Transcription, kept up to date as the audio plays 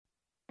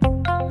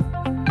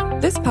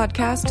This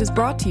podcast is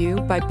brought to you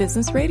by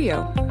Business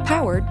Radio,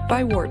 powered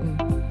by Wharton.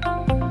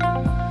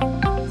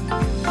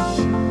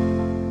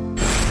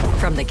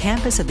 From the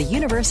campus of the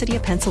University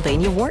of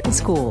Pennsylvania Wharton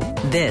School,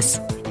 this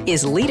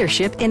is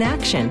Leadership in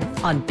Action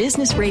on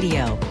Business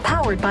Radio,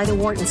 powered by the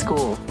Wharton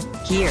School.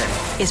 Here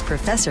is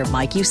Professor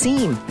Mike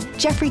Useem,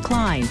 Jeffrey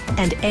Klein,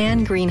 and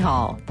Anne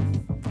Greenhall.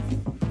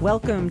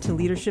 Welcome to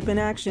Leadership in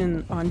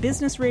Action on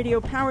Business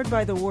Radio, powered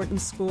by the Wharton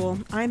School.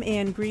 I'm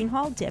Anne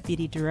Greenhall,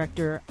 Deputy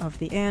Director of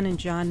the Anne and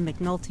John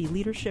McNulty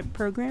Leadership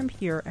Program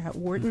here at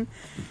Wharton.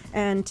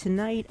 And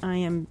tonight I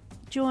am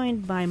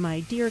joined by my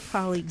dear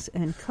colleagues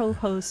and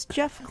co-host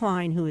Jeff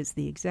Klein, who is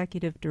the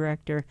Executive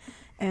Director,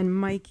 and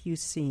Mike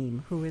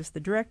Useem, who is the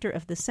Director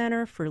of the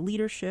Center for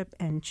Leadership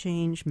and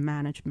Change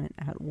Management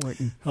at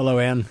Wharton. Hello,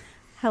 Anne.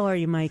 How are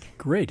you, Mike?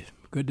 Great.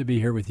 Good to be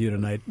here with you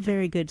tonight.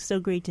 Very good.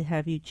 So great to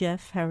have you.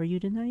 Jeff, how are you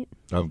tonight?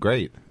 I'm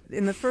great.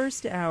 In the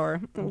first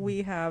hour,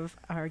 we have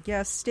our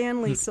guest,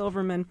 Stanley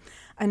Silverman,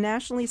 a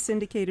nationally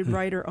syndicated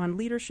writer on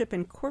leadership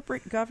and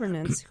corporate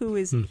governance, who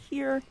is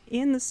here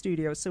in the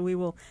studio. So we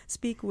will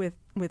speak with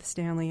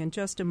Stanley in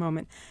just a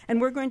moment.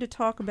 And we're going to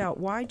talk about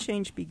why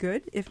change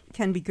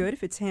can be good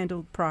if it's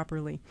handled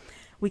properly.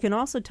 We can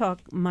also talk,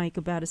 Mike,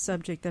 about a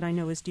subject that I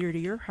know is dear to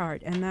your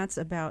heart, and that's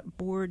about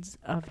boards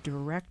of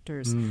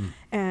directors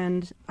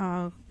and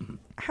how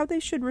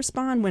they should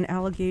respond when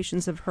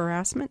allegations of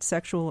harassment,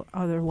 sexual or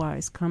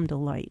otherwise, come to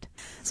light.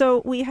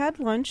 So we had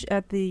lunch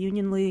at the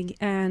Union League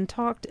and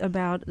talked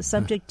about a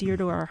subject dear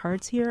to our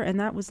hearts here, and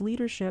that was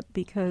leadership,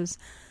 because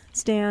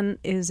Stan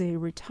is a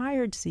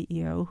retired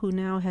CEO who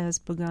now has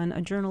begun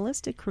a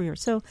journalistic career.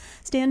 So,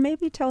 Stan,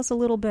 maybe tell us a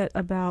little bit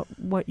about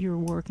what you're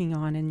working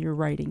on in your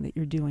writing that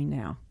you're doing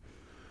now.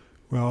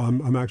 Well,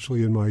 I'm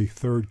actually in my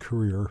third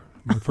career.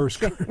 My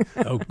first,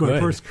 my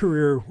first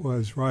career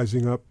was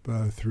rising up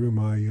through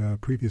my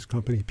previous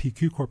company,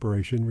 PQ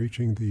Corporation,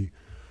 reaching the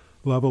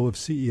level of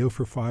CEO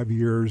for 5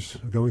 years,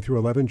 going through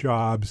 11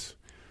 jobs,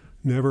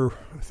 never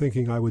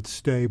thinking I would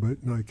stay, but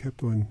I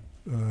kept on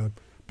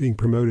being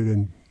promoted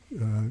and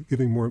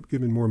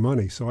given more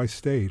money, so I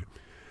stayed.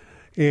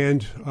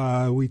 And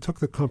we took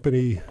the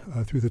company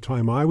through the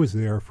time I was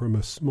there from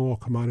a small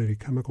commodity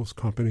chemicals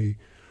company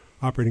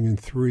operating in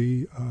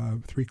three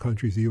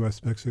countries, the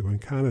U.S., Mexico, and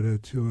Canada,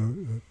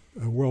 to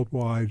a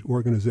worldwide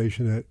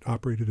organization that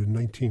operated in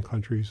 19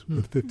 countries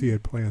with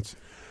 58 plants,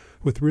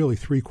 with really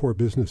three core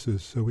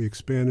businesses. So we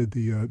expanded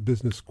the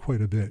business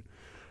quite a bit.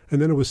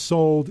 And then it was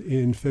sold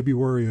in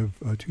February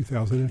of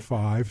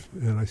 2005,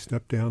 and I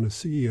stepped down as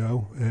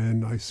CEO,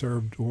 and I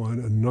served on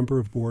a number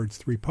of boards,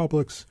 3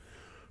 publics,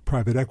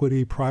 private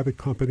equity, private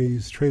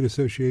companies, trade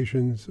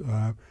associations,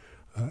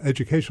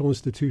 educational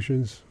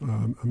institutions.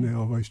 I'm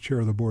now vice chair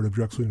of the board of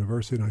Drexel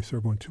University, and I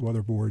serve on 2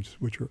 other boards,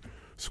 which are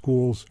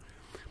schools.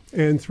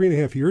 And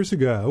 3.5 years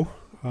ago,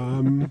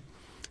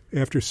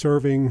 after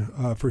serving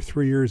for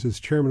 3 years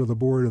as chairman of the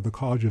board of the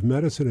College of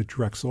Medicine at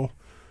Drexel,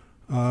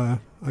 I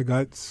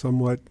got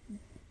somewhat,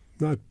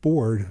 not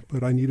bored,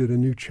 but I needed a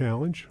new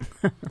challenge.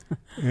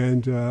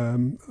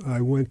 And I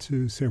went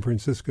to San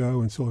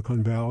Francisco and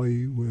Silicon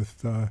Valley with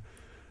the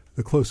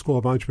Close School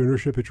of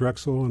Entrepreneurship at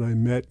Drexel, and I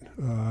met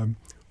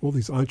all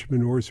these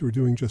entrepreneurs who were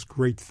doing just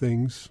great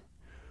things.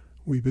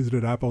 We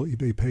visited Apple,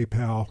 eBay,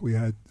 PayPal. We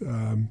had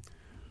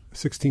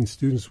 16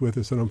 students with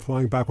us, and I'm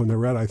flying back on the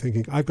red-eye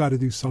thinking, I've got to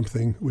do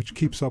something which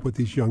keeps up with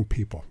these young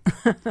people.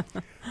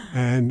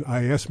 And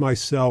I asked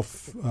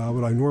myself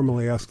what I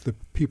normally ask the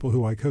people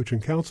who I coach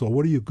and counsel,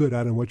 what are you good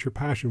at and what's your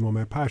passion? Well,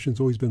 my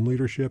passion's always been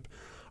leadership.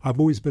 I've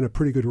always been a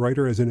pretty good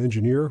writer as an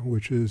engineer,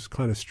 which is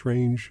kind of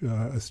strange,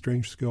 a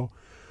strange skill.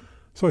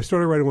 So I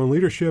started writing on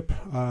leadership.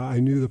 I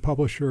knew the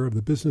publisher of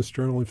the Business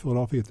Journal in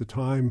Philadelphia at the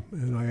time,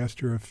 and I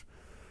asked her if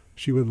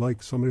she would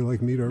like somebody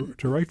like me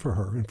to write for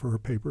her and for her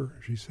paper.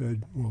 She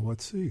said, well,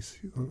 let's see.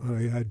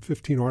 I had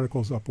 15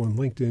 articles up on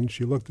LinkedIn.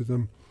 She looked at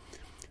them.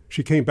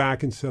 She came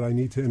back and said, I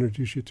need to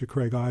introduce you to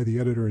Craig Eye, the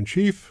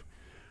editor-in-chief.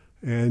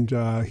 And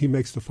he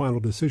makes the final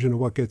decision of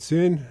what gets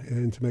in.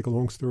 And to make a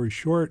long story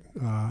short,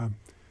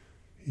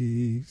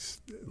 he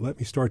let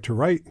me start to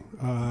write.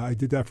 I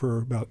did that for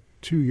about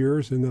 2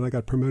 years, and then I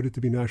got promoted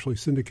to be nationally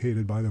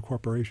syndicated by the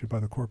corporation, by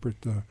the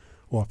corporate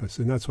office.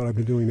 And that's what I've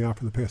been doing now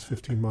for the past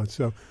 15 months.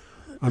 So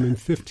I'm in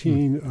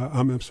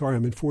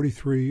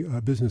 43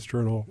 Business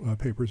Journal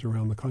papers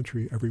around the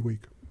country every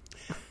week.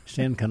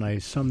 Stan, can I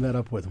sum that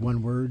up with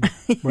one word?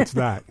 What's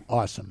that?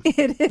 Awesome.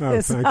 It is.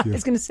 Oh, thank you. I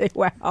was going to say,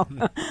 wow. Well,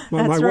 That's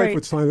my right.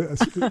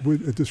 wife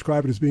would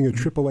describe it as being a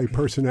AAA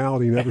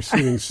personality, never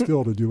sitting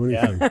still to do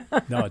anything. Yeah.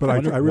 No, but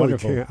I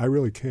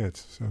really can't.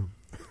 So.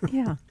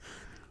 Yeah.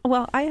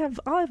 Well, I'll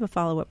have a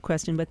follow-up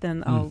question, but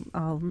then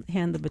I'll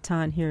hand the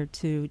baton here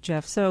to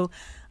Jeff. So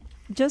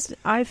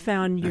I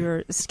found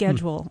your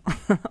schedule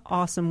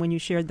awesome when you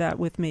shared that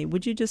with me.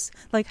 Would you just,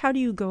 how do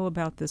you go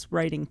about this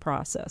writing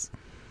process?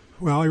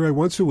 Well, I write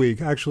once a week.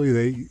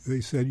 Actually,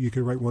 they said you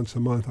could write once a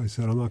month. I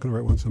said, I'm not going to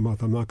write once a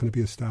month. I'm not going to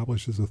be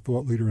established as a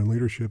thought leader in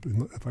leadership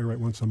if I write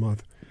once a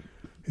month.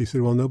 He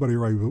said, well, nobody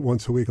writes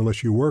once a week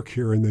unless you work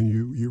here, and then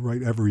you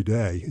write every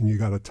day, and you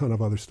got a ton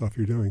of other stuff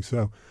you're doing.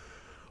 So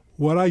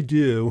What I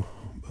do,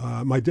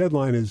 my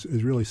deadline is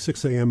really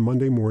 6 a.m.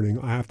 Monday morning.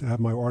 I have to have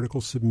my article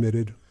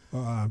submitted.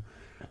 I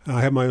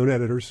have my own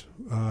editors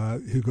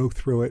who go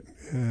through it,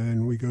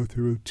 and we go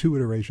through 2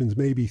 iterations,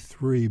 maybe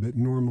 3, but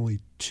normally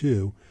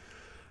 2.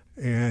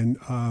 And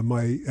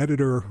my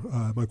editor,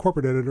 my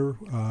corporate editor,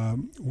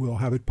 will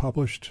have it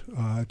published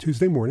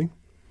Tuesday morning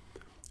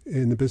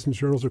in the business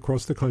journals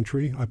across the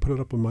country. I put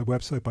it up on my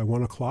website by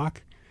 1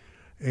 o'clock.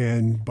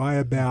 And by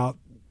about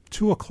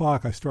 2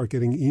 o'clock, I start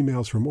getting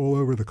emails from all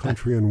over the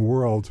country and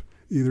world,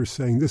 either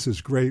saying this is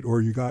great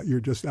or you're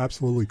just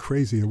absolutely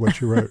crazy at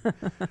what you wrote.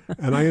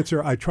 And I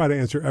try to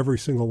answer every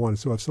single one.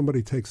 So if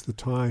somebody takes the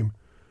time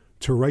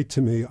to write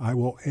to me, I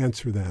will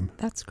answer them.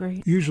 That's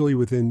great. Usually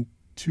within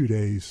 2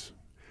 days.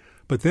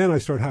 But then I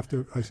have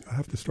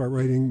to start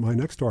writing my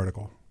next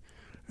article.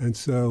 And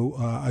so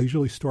I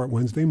usually start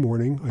Wednesday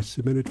morning. I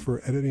submit it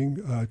for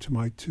editing to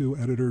my 2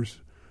 editors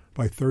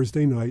by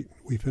Thursday night.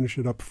 We finish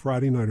it up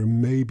Friday night or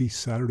maybe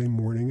Saturday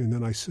morning, and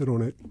then I sit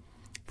on it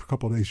for a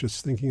couple of days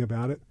just thinking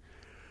about it.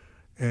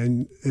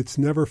 And it's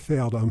never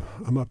failed.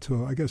 I'm up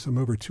to, I guess I'm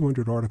over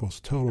 200 articles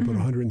total, but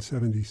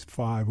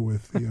 175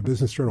 with the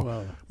Business Journal.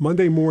 Wow.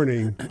 Monday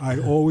morning, I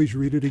always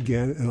read it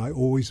again, and I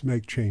always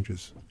make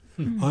changes.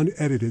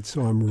 Unedited,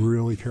 so I'm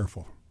really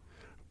careful.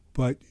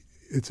 But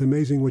it's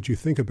amazing what you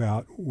think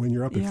about when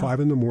you're up at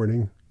 5 in the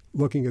morning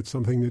looking at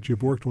something that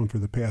you've worked on for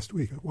the past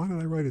week. Why did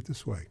I write it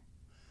this way?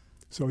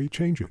 So you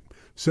change it.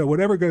 So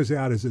whatever goes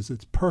out is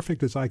it's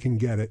perfect as I can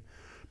get it,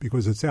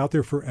 because it's out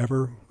there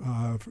forever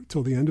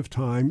till the end of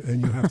time, and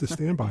you have to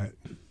stand by it.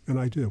 And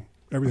I do.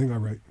 Everything I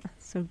write.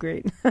 So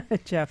great.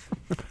 Jeff.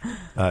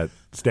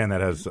 Stan,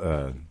 that has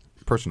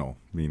personal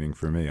meaning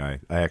for me. I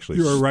actually...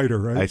 You're a writer,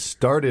 right? I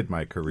started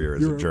my career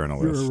as a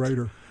journalist. You're a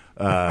writer.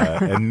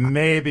 And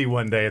maybe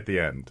one day at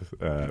the end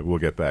we'll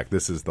get back.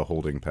 This is the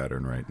holding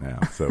pattern right now.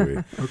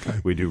 So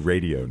we do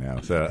radio now.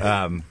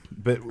 So,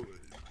 but...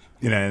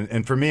 You know,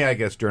 and for me, I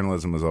guess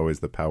journalism was always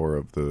the power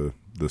of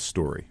the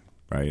story,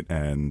 right?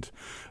 And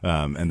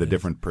the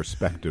different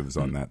perspectives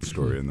on that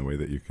story and the way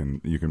that you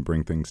can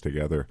bring things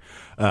together.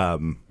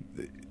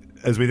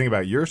 As we think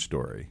about your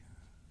story,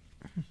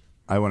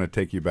 I want to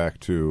take you back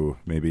to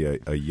maybe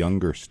a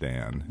younger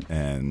Stan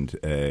and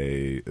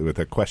with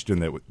a question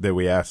that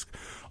we ask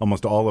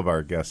almost all of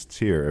our guests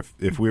here.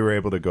 If we were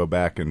able to go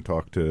back and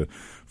talk to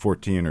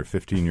 14 or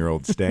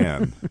 15-year-old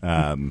Stan.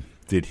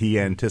 Did he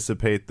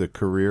anticipate the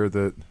career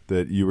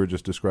that you were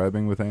just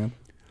describing with Anne?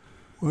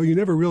 Well, you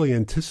never really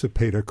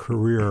anticipate a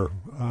career.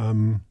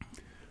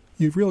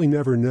 You really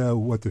never know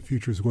what the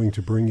future is going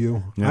to bring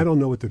you. Yeah. I don't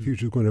know what the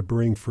future is going to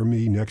bring for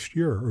me next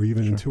year or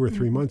even in 2 or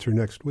 3 months or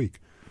next week.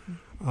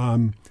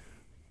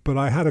 But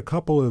I had a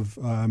couple of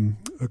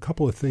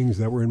things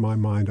that were in my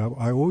mind.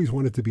 I always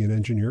wanted to be an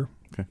engineer.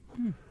 Okay.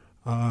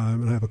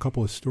 And I have a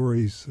couple of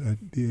stories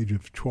at the age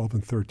of 12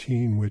 and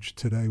 13, which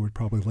today would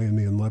probably land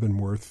me in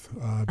Leavenworth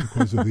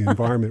because of the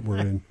environment we're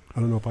in. I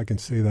don't know if I can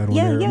say that on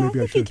air. Yeah,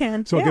 maybe I think you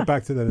can. So I'll get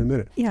back to that in a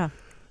minute. Yeah.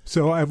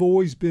 So I've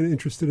always been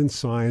interested in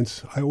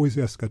science. I always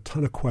ask a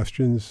ton of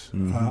questions.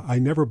 I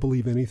never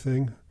believe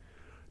anything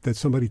that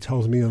somebody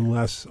tells me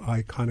unless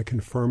I kind of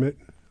confirm it.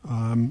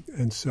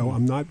 And so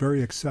I'm not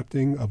very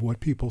accepting of what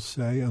people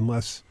say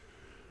unless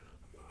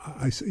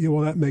I say,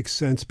 well, that makes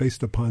sense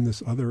based upon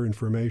this other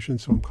information.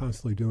 So I'm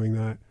constantly doing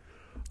that.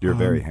 You're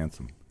very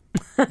handsome.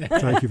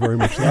 Thank you very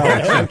much.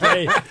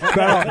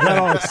 That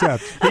I'll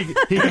accept.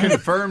 He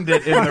confirmed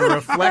it in the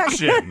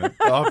reflection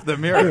off the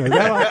mirror.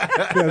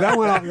 That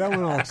one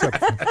I'll accept.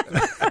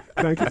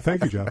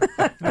 Thank you, Jeff.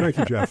 Thank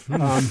you, Jeff.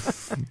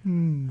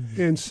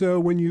 And so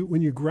when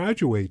you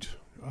graduate,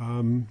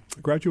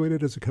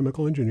 graduated as a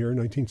chemical engineer in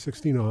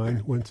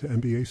 1969, went to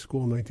MBA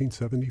school in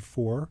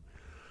 1974.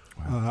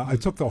 Wow. I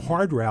took the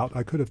hard route.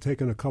 I could have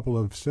taken a couple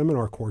of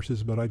seminar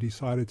courses, but I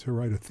decided to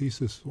write a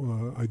thesis.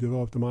 I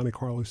developed a Monte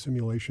Carlo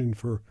simulation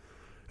for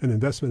an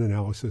investment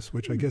analysis,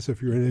 which I guess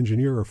if you're an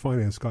engineer or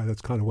finance guy,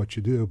 that's kind of what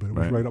you do. But it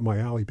was right up my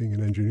alley being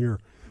an engineer.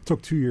 It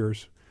took 2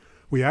 years.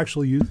 We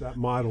actually used that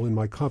model in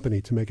my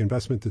company to make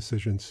investment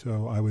decisions.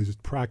 So I was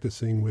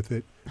practicing with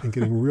it and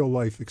getting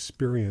real-life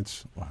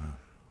experience. Wow.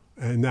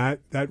 And that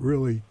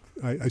really...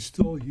 I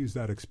still use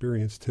that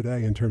experience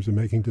today in terms of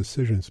making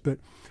decisions.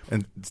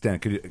 And Stan,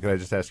 could I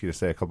just ask you to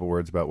say a couple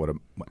words about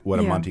what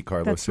a Monte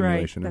Carlo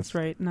simulation is? That's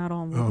right. Not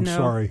all. I'm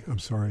sorry.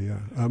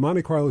 Yeah,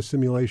 Monte Carlo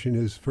simulation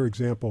is, for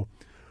example,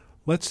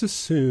 let's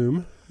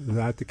assume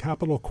that the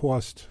capital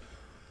cost.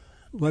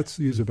 Let's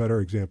use a better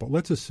example.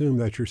 Let's assume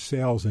that your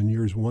sales in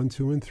years 1,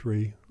 2, and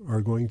 3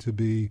 are going to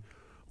be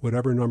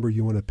whatever number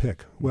you want to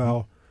pick.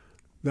 Well,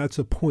 that's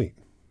a point.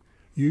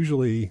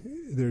 Usually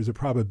there's a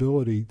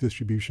probability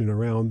distribution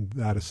around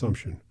that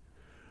assumption.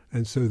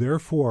 And so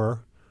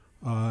therefore,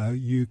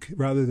 you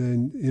rather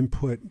than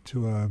input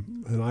to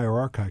an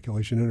IRR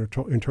calculation,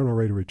 internal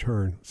rate of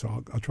return,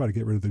 so I'll try to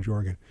get rid of the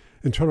jargon,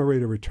 internal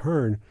rate of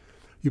return,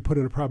 you put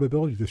in a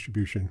probability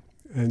distribution.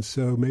 And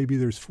so maybe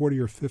there's 40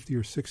 or 50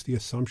 or 60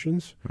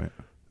 assumptions. Right.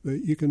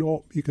 You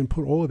can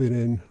put all of it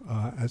in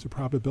as a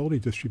probability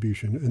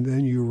distribution, and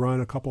then you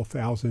run a couple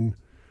thousand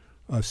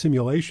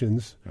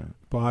simulations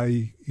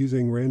by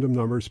using random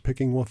numbers,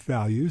 picking with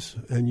values,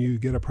 and you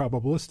get a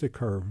probabilistic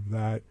curve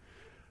that,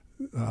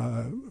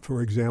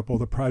 for example,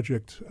 the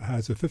project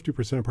has a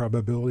 50%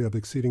 probability of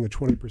exceeding a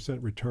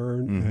 20%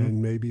 return,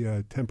 and maybe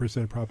a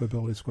 10%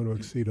 probability it's going to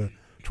exceed a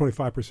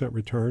 25%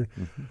 return,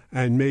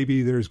 and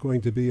maybe there's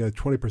going to be a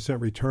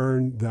 20%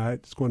 return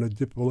that's going to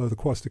dip below the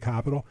cost of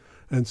capital.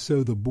 And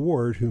so the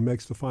board who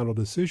makes the final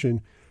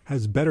decision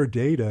has better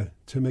data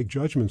to make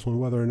judgments on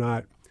whether or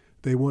not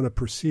they want to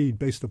proceed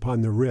based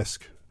upon the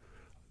risk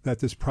that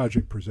this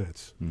project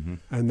presents.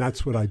 And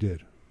that's what I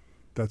did.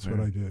 That's what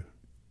I did.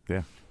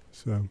 Yeah.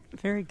 So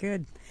very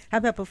good. How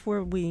about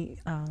before we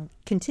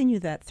continue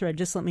that thread,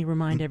 just let me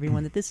remind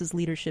everyone that this is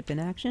Leadership in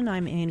Action.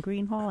 I'm Anne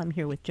Greenhall. I'm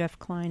here with Jeff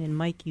Klein and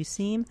Mike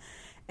Useem,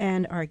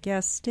 and our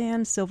guest,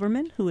 Stan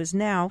Silverman, who is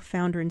now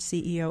founder and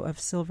CEO of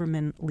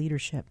Silverman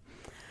Leadership.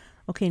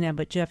 Okay, now,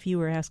 but Jeff, you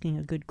were asking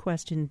a good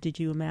question. Did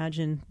you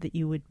imagine that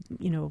you would,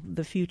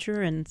 the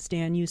future? And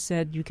Stan, you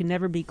said you can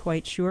never be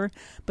quite sure,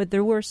 but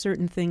there were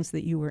certain things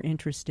that you were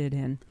interested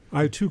in.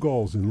 I had 2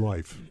 goals in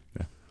life.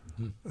 Yeah.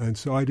 And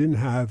so I didn't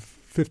have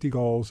 50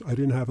 goals. I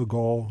didn't have a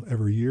goal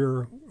every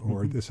year,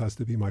 or this has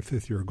to be my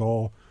 5th year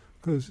goal,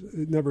 because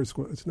it's never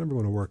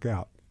going to work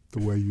out the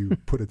way you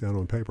put it down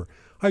on paper.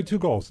 I had 2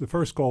 goals. The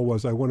first goal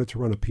was I wanted to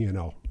run a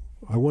P&L.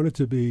 I wanted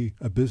to be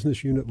a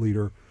business unit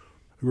leader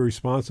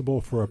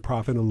responsible for a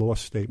profit and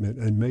loss statement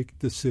and make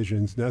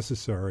decisions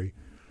necessary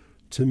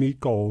to meet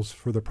goals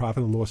for the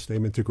profit and loss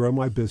statement, to grow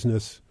my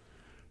business,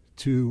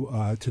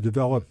 to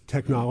develop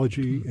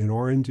technology and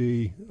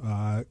R&D,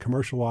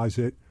 commercialize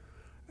it,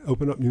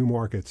 open up new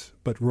markets,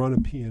 but run a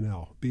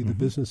P&L, be the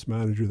business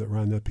manager that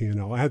ran that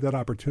P&L. I had that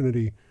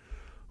opportunity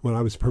when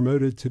I was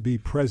promoted to be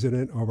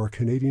president of our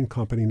Canadian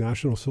company,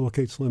 National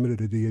Silicates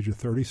Limited, at the age of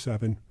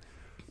 37,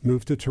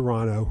 moved to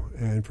Toronto,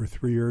 and for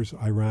 3 years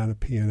I ran a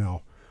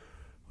P&L.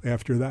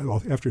 After that,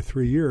 after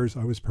 3 years,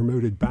 I was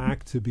promoted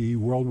back to be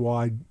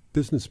worldwide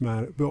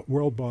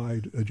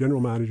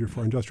general manager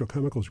for Industrial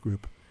Chemicals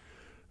Group,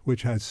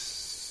 which has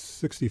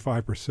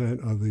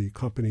 65% of the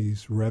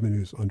company's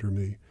revenues under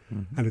me.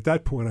 And at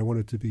that point, I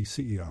wanted to be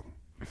CEO.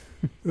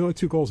 The only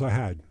 2 goals I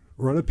had: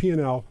 run a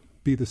P&L,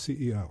 be the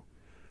CEO.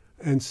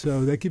 And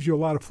so that gives you a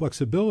lot of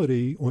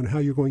flexibility on how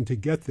you're going to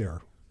get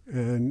there.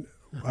 And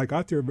I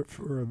got there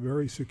for a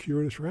very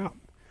circuitous route.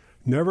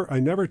 I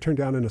never turned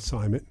down an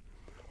assignment.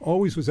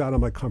 Always was out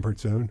of my comfort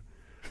zone.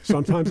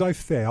 Sometimes I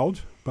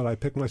failed, but I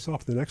picked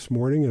myself the next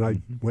morning and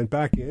I went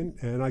back in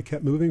and I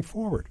kept moving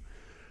forward.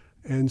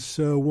 And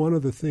so one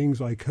of the things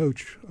I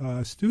coach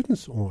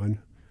students on,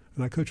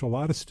 and I coach a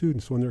lot of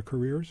students on their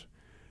careers,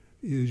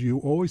 is you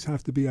always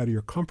have to be out of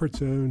your comfort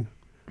zone.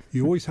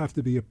 You always have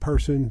to be a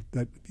person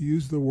that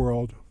views the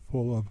world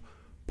full of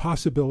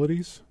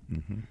possibilities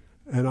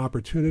and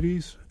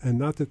opportunities, and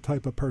not the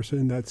type of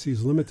person that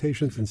sees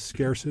limitations and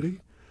scarcity,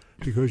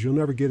 because you'll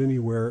never get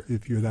anywhere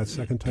if you're that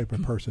second type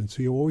of person.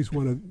 So you always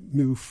want to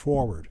move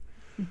forward.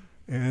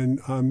 And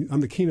I'm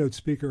the keynote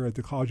speaker at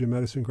the College of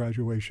Medicine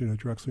graduation at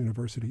Drexel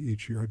University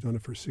each year. I've done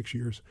it for 6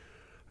 years.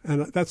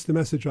 And that's the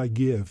message I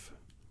give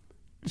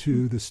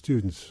to the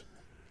students.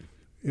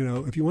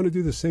 If you want to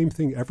do the same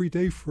thing every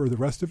day for the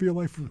rest of your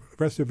life,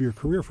 rest of your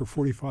career for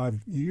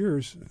 45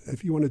 years,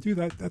 if you want to do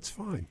that, that's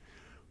fine.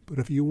 But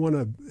if you want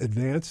to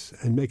advance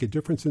and make a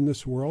difference in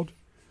this world,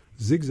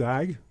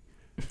 zigzag,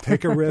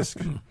 take a risk,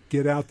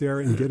 get out there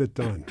and get it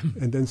done.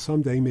 And then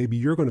someday maybe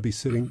you're going to be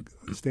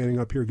standing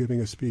up here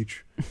giving a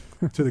speech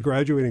to the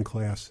graduating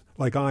class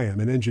like I am,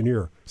 an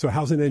engineer. So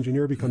how's an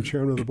engineer become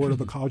chairman of the board of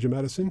the College of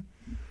Medicine?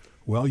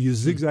 Well, you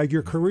zigzag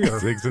your career.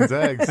 Zigs and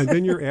zags. And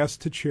then you're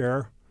asked to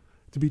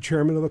be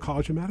chairman of the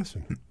College of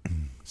Medicine.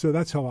 So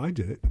that's how I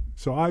did it.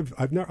 So I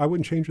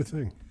wouldn't change a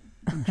thing.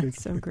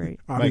 So great.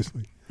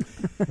 Obviously.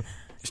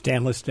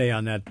 Stan, let's stay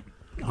on that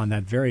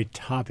very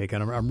topic,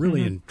 and I'm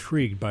really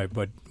intrigued by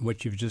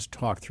what you've just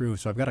talked through.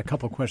 So I've got a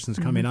couple questions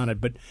coming on it,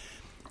 but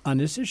on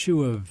this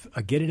issue of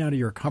getting out of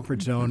your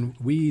comfort zone,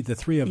 we, the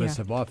 3 of us,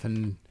 have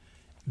often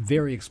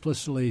very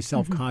explicitly,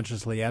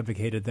 self-consciously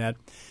advocated that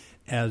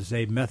as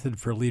a method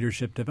for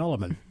leadership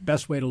development.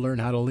 Best way to learn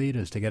how to lead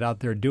is to get out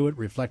there, do it,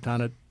 reflect on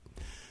it,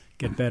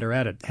 get better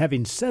at it.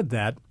 Having said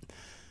that,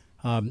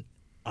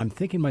 I'm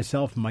thinking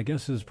myself, and my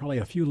guess is probably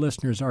a few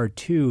listeners are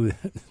too,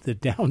 the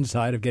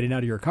downside of getting out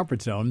of your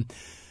comfort zone,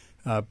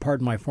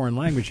 pardon my foreign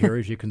language here,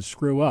 is you can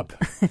screw up.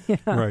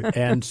 Right.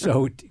 And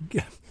so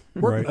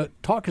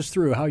talk us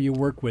through how you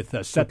work with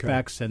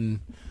setbacks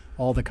and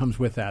all that comes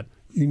with that.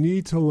 You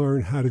need to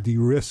learn how to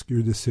de-risk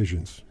your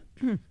decisions.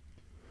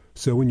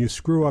 So when you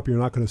screw up, you're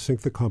not going to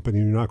sink the company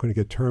and you're not going to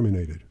get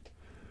terminated.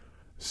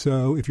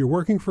 So if you're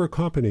working for a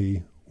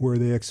company where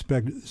they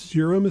expect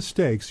 0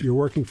 mistakes, you're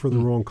working for the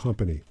wrong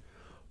company.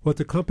 What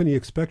the company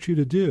expects you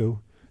to do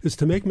is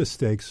to make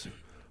mistakes,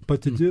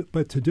 but to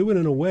do it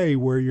in a way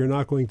where you're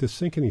not going to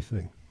sink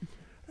anything.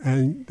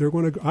 And they're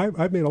going to.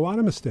 I've made a lot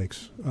of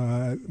mistakes,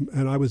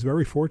 and I was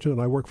very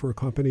fortunate. I worked for a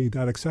company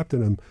that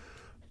accepted them.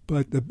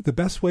 But the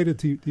best way to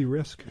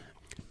de-risk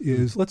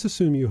is, let's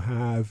assume you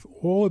have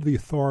all of the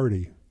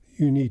authority.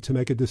 you need to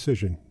make a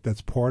decision.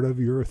 That's part of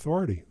your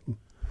authority.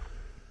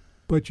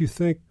 But you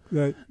think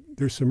that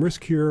there's some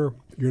risk here,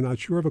 you're not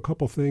sure of a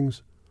couple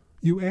things,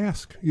 you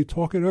ask. You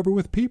talk it over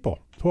with people.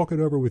 Talk it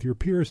over with your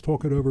peers.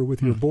 Talk it over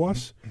with your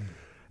boss.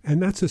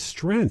 And that's a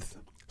strength.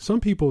 Some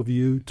people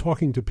view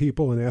talking to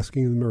people and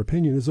asking them their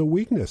opinion as a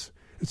weakness.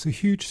 It's a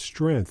huge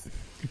strength.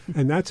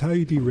 And that's how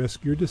you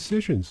de-risk your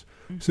decisions.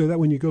 So that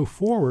when you go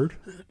forward,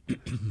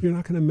 you're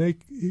going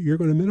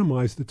to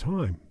minimize the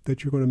time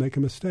that you're going to make a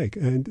mistake.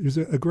 And there's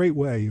a great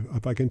way,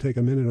 if I can take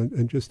a minute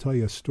and just tell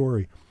you a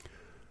story.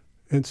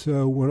 And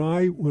so when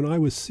I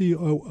was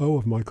COO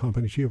of my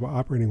company, Chief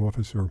Operating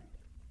Officer,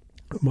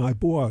 my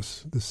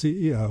boss, the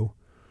CEO,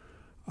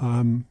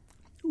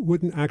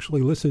 wouldn't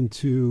actually listen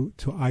to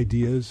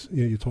ideas.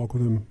 You talk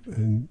with him,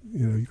 and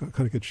you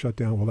kind of get shut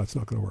down. Well, that's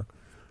not going to work.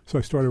 So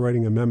I started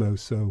writing a memo.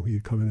 So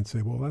he'd come in and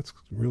say, "Well, that's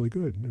really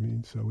good." I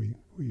mean, so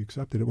we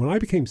accepted it. When I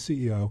became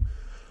CEO,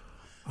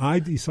 I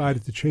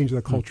decided to change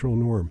that cultural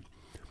norm.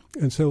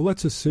 And so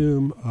let's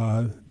assume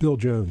Bill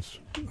Jones,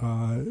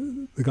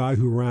 the guy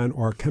who ran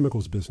our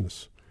chemicals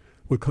business,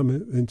 would come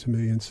into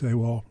me and say,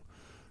 "Well,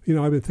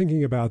 I've been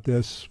thinking about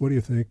this. What do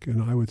you think?"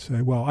 And I would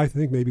say, "Well, I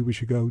think maybe we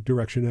should go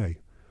direction A."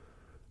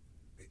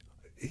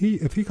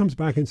 If he comes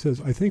back and says,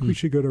 "I think we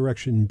should go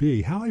direction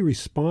B," how I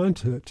respond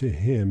to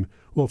him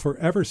will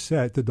forever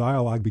set the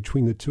dialogue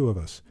between the two of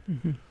us.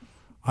 Mm-hmm.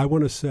 I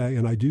want to say,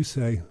 and I do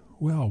say,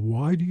 "Well,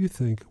 why do you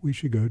think we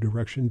should go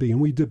direction B?"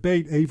 And we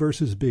debate A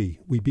versus B.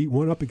 We beat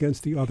one up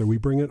against the other. We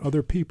bring in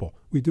other people.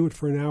 We do it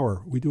for an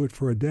hour. We do it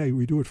for a day.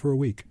 We do it for a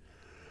week.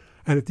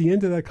 And at the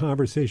end of that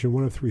conversation,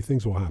 one of three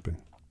things will happen.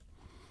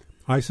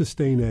 I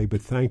sustain A,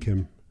 but thank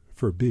him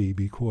for B,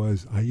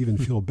 because I even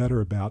feel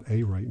better about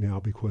A right now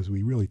because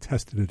we really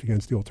tested it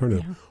against the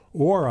alternative. Yeah.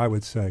 Or I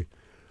would say,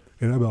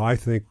 I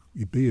think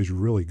B is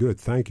really good.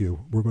 Thank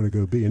you. We're going to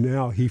go B. And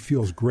now he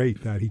feels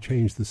great that he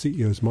changed the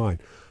CEO's mind.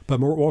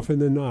 But more often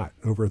than not,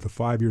 over the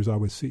 5 years I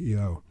was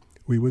CEO,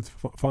 we would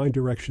find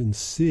direction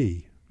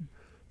C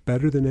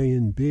better than A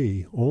and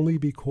B only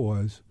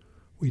because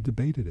we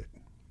debated it.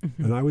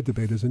 Mm-hmm. And I would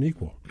debate as an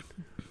equal.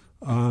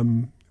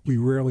 We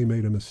rarely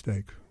made a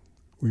mistake.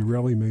 We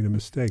rarely made a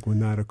mistake when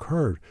that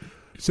occurred.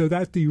 So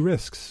that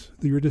de-risks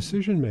your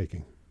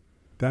decision-making.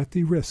 That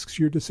de-risks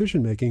your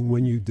decision-making.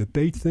 When you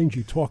debate things,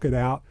 you talk it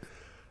out.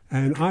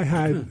 And I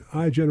had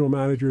general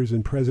managers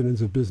and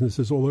presidents of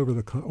businesses all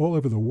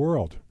over the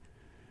world.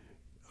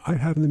 I'd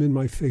have them in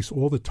my face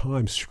all the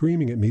time,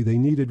 screaming at me they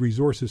needed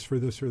resources for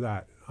this or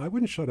that. I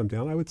wouldn't shut them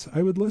down. I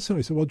would listen.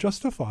 I said, "Well,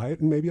 justify it,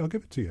 and maybe I'll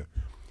give it to you.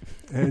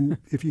 And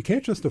if you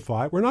can't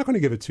justify it, we're not going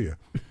to give it to you."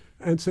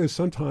 And so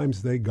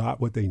sometimes they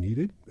got what they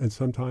needed, and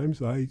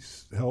sometimes I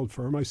held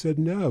firm. I said,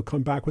 "No,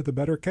 come back with a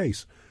better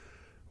case."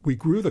 We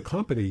grew the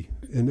company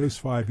in those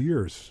 5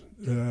 years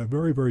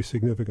very, very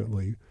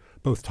significantly,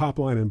 both top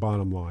line and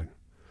bottom line.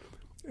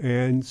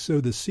 And so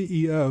the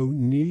CEO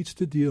needs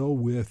to deal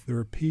with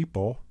their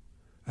people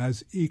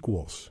as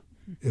equals.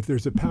 If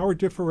there's a power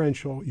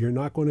differential, you're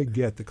not going to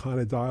get the kind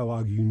of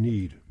dialogue you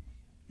need.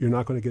 You're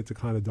not going to get the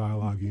kind of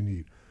dialogue you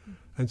need.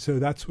 And so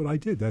that's what I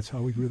did. That's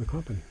how we grew the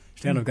company.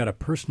 Stan, I've got a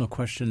personal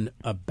question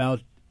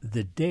about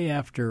the day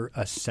after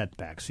a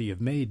setback. So you've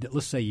made,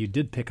 let's say you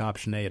did pick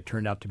option A. It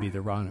turned out to be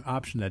the wrong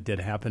option. That did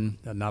happen.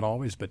 Not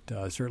always, but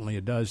certainly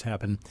it does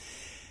happen.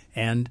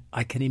 And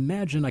I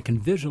can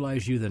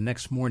visualize you the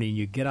next morning.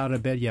 You get out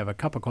of bed, you have a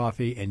cup of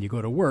coffee, and you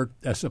go to work,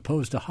 as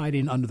opposed to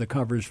hiding under the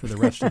covers for the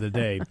rest of the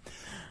day.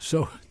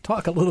 So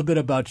talk a little bit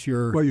about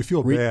your... Well, you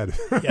feel bad.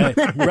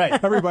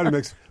 Right. Everybody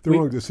makes the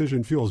wrong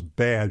decision, feels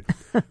bad.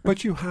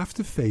 But you have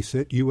to face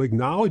it. You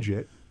acknowledge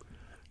it.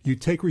 You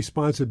take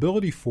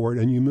responsibility for it,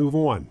 and you move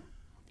on.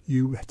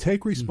 You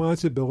take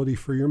responsibility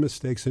for your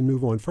mistakes and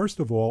move on. First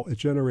of all, it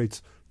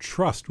generates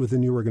trust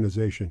within your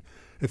organization.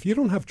 If you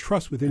don't have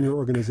trust within your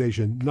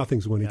organization,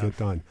 nothing's going to get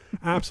done.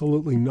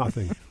 Absolutely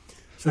nothing.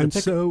 I'm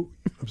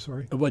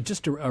sorry. Well,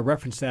 just to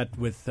reference that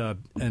with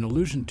an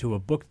allusion to a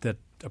book that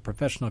a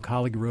professional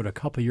colleague wrote a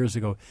couple of years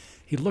ago.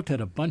 He looked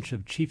at a bunch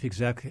of chief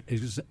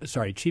executives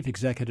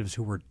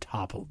who were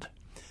toppled,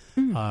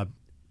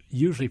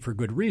 usually for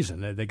good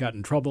reason. They got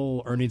in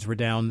trouble, earnings were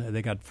down,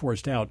 they got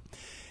forced out.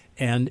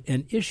 And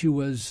an issue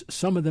was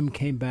some of them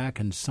came back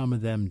and some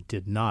of them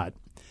did not.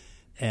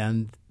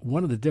 And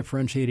one of the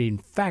differentiating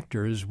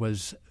factors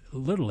was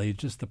literally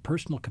just the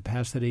personal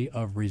capacity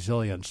of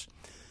resilience.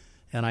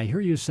 And I hear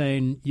you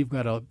saying you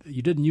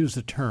didn't use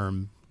the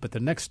term, but the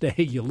next day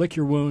you lick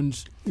your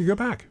wounds. You go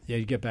back. Yeah,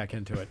 you get back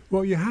into it.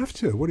 Well, you have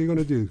to. What are you going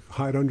to do?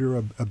 Hide under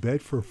a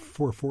bed for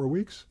 4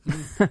 weeks?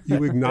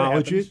 You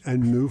acknowledge it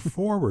and move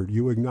forward.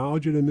 You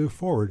acknowledge it and move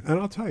forward. And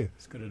I'll tell you.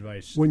 That's good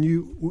advice. When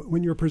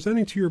you're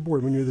presenting to your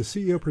board, when you're the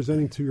CEO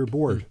presenting to your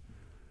board,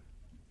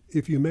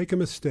 if you make a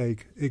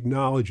mistake,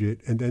 acknowledge it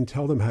and then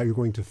tell them how you're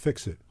going to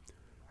fix it.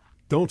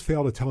 Don't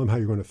fail to tell them how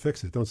you're going to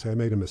fix it. Don't say, "I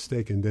made a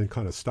mistake," and then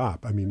kind of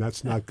stop. I mean,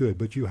 that's not good.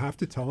 But you have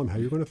to tell them how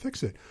you're going to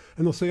fix it.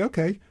 And they'll say,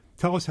 "Okay,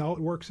 tell us how it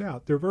works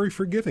out." They're very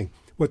forgiving.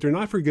 What they're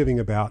not forgiving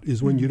about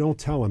is when you don't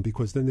tell them,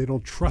 because then they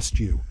don't trust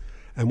you.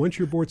 And once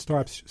your board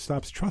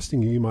stops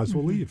trusting you, you might as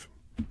well leave.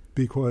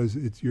 because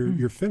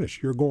you're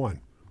finished. You're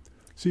gone.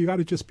 So you got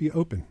to just be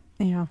open.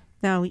 Yeah.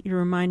 Now you're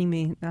reminding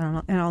me,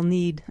 and I'll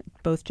need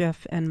both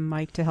Jeff and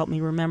Mike to help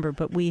me remember,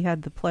 but we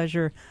had the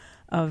pleasure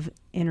of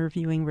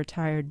interviewing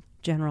retired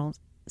General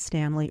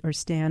Stan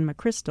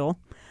McChrystal,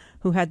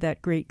 who had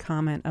that great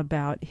comment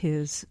about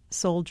his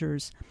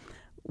soldiers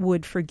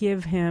would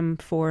forgive him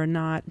for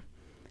not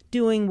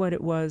doing what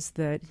it was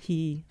that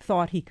he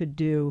thought he could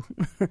do,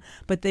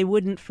 but they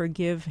wouldn't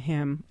forgive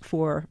him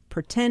for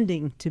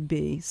pretending to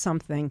be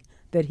something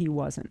that he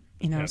wasn't.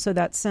 So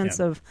that sense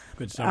of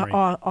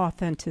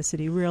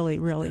authenticity, really,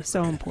 really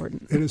so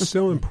important. It is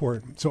so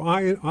important. So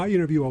I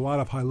interview a lot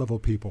of high-level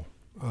people.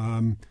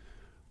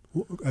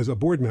 As a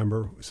board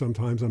member,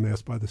 sometimes I'm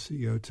asked by the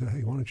CEO to,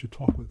 hey, why don't you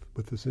talk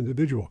with this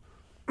individual?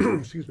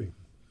 Excuse me.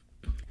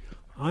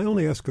 I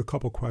only ask a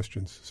couple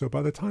questions. So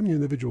by the time the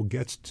individual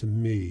gets to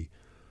me,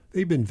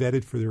 they've been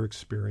vetted for their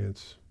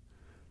experience.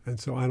 And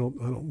so I don't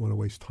want to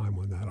waste time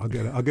on that.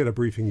 I'll get a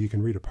briefing. You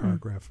can read a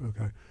paragraph.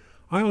 Okay.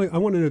 I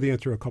want to know the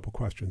answer to a couple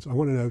questions. I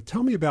want to know,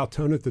 tell me about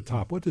tone at the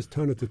top. What does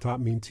tone at the top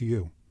mean to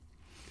you?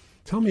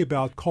 Tell me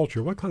about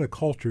culture. What kind of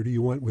culture do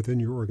you want within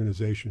your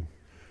organization?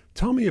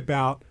 Tell me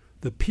about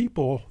the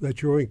people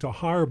that you're going to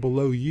hire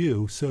below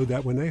you so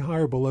that when they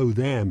hire below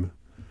them,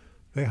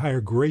 they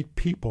hire great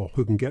people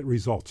who can get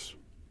results.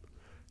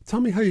 Tell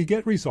me how you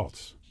get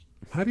results.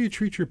 How do you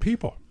treat your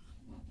people?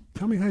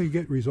 Tell me how you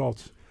get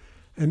results.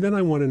 And then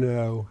I want to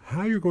know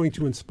how you're going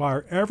to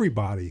inspire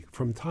everybody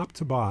from top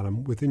to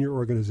bottom within your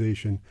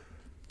organization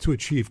to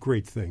achieve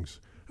great things.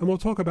 And we'll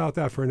talk about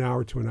that for an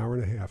hour to an hour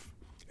and a half.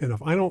 And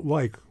if I don't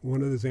like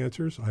one of those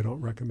answers, I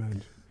don't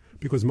recommend.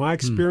 Because my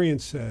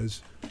experience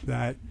says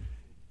that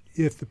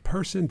if the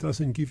person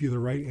doesn't give you the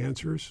right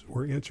answers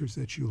or answers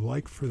that you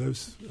like for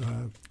those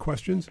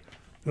questions,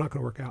 they're not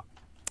going to work out.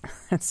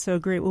 That's so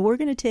great. Well, we're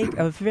going to take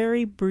a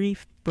very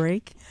brief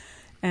break.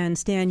 And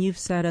Stan, you've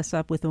set us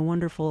up with a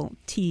wonderful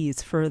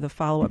tease for the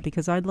follow-up,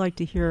 because I'd like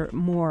to hear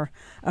more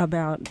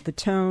about the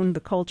tone, the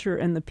culture,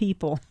 and the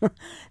people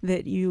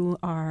that you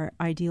are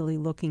ideally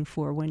looking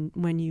for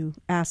when you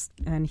ask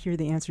and hear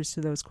the answers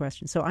to those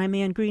questions. So I'm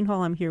Ann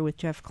Greenhall. I'm here with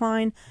Jeff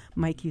Klein,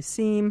 Mike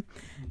Useem,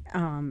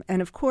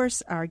 and, of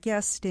course, our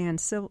guest, Stan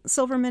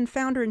Silverman,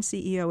 founder and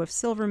CEO of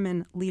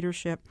Silverman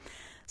Leadership.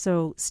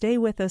 So stay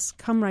with us.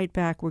 Come right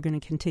back. We're going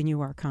to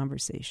continue our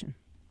conversation.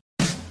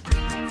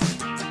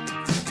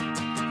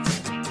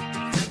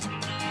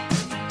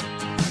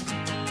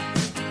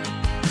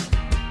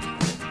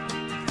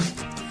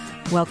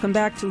 Welcome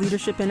back to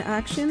Leadership in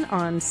Action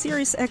on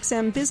Sirius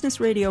XM Business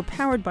Radio,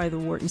 powered by the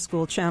Wharton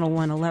School, Channel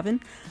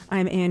 111.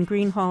 I'm Ann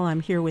Greenhall.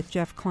 I'm here with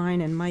Jeff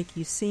Klein and Mike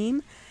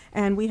Useem,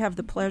 and we have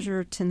the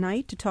pleasure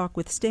tonight to talk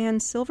with Stan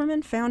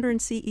Silverman, founder and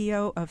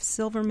CEO of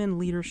Silverman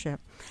Leadership.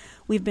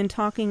 We've been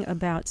talking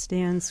about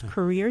Stan's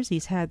careers.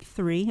 He's had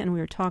 3, and we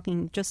were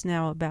talking just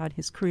now about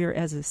his career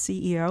as a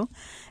CEO.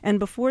 And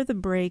before the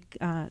break,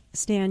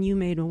 Stan, you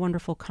made a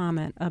wonderful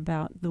comment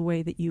about the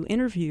way that you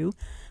interview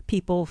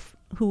people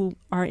who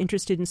are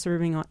interested in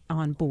serving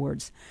on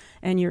boards.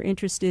 And you're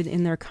interested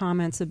in their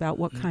comments about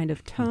what kind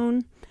of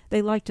tone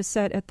they like to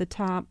set at the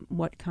top,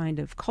 what kind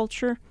of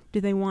culture do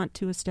they want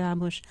to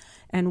establish,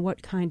 and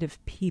what kind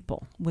of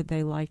people would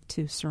they like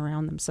to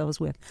surround themselves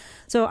with.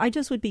 So I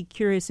just would be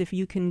curious if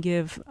you can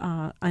give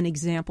an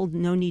example,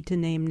 no need to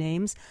name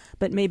names,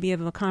 but maybe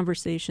of a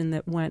conversation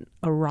that went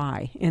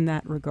awry in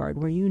that regard,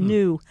 where you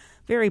knew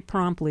very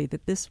promptly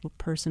that this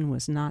person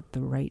was not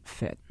the right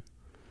fit.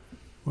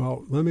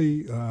 Well, let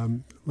me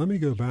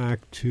go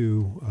back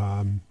to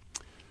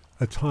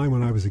a time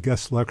when I was a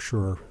guest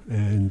lecturer,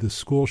 and the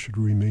school should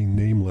remain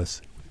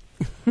nameless.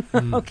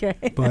 Okay.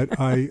 But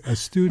a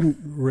student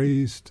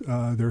raised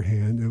their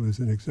hand. It was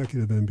an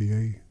executive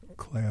MBA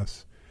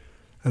class.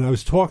 And I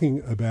was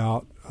talking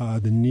about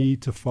the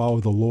need to follow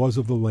the laws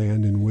of the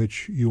land in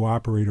which you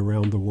operate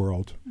around the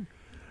world.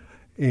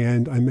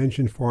 And I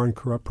mentioned Foreign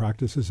Corrupt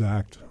Practices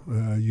Act.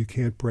 You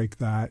can't break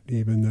that,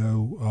 even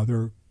though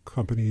other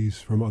companies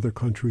from other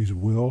countries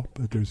will,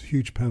 but there's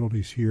huge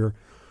penalties here.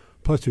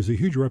 Plus, there's a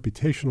huge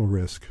reputational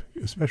risk,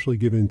 especially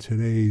given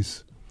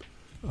today's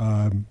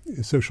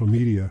social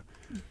media,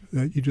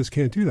 that you just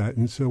can't do that.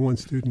 And so one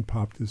student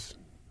popped his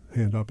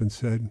hand up and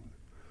said,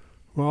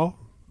 well,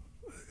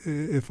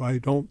 if I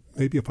don't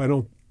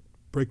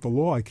break the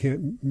law, I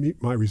can't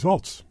meet my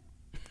results.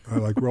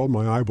 I rolled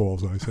my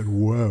eyeballs and I said,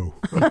 whoa.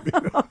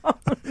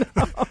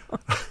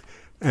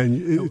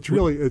 And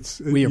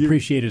we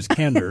appreciate his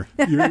candor.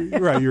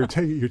 You're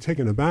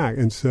taken aback.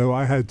 And so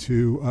I had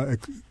to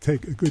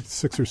take a good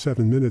 6 or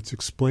 7 minutes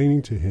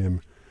explaining to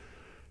him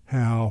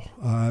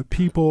how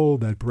people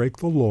that break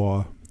the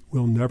law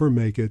will never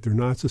make it. They're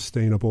not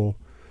sustainable.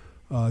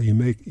 You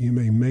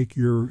may make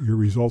your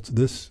results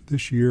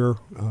this year.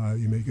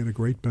 You may get a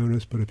great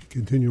bonus, but if you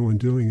continue on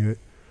doing it,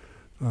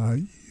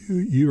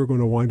 you are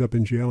going to wind up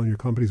in jail, and your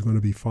company's going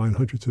to be fined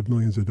hundreds of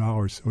millions of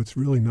dollars. So it's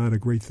really not a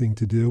great thing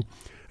to do.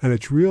 And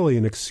it's really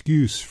an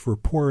excuse for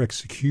poor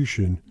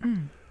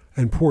execution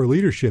and poor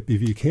leadership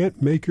if you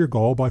can't make your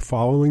goal by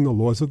following the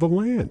laws of the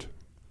land.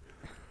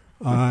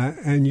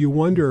 And you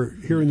wonder,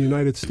 here in the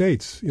United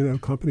States,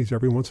 companies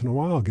every once in a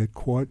while get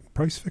caught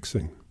price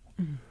fixing.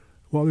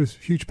 Well, there's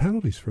huge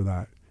penalties for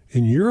that.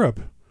 In Europe,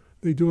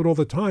 they do it all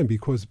the time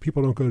because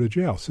people don't go to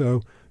jail.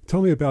 So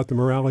tell me about the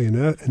morality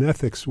and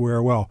ethics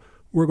where,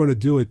 we're going to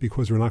do it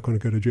because we're not going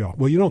to go to jail.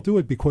 Well, you don't do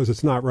it because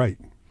it's not right.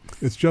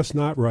 It's just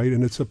not right,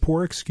 and it's a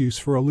poor excuse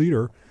for a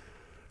leader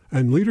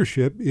and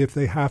leadership if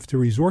they have to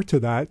resort to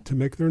that to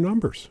make their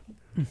numbers.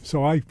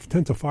 So I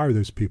tend to fire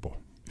those people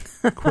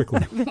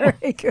quickly.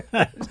 Very good.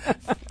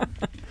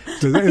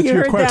 Does that answer you your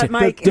heard question? That,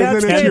 Mike.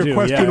 Does that answer your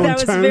question on that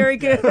was tone? very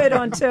good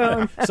on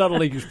tone.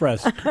 Subtly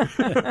expressed.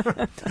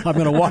 I'm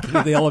going to walk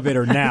into the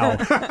elevator now.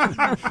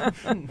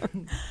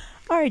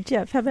 All right,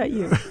 Jeff, how about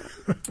you?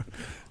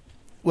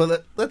 Well,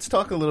 let's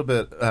talk a little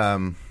bit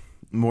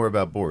more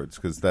about boards,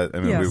 because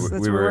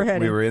we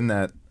were in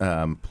that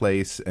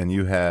place, and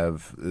you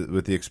have,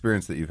 with the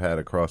experience that you've had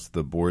across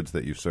the boards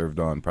that you've served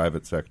on,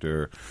 private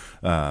sector,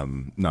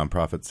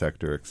 nonprofit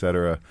sector, et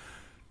cetera.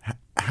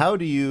 How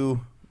do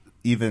you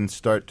even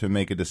start to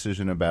make a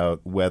decision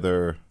about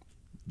whether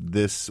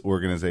this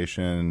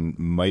organization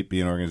might be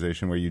an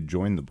organization where you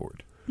join the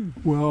board?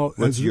 Well,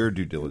 what's your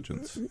due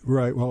diligence?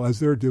 Right. Well,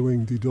 as they're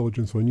doing due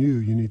diligence on you,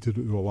 you need to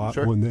do a lot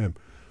on them.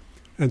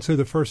 And so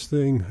the first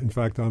thing, in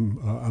fact,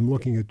 I'm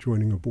looking at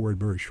joining a board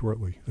very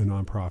shortly, a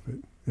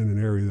nonprofit, in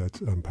an area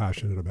that I'm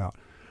passionate about.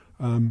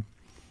 And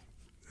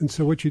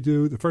so what you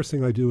do, the first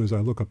thing I do is I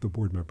look up the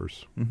board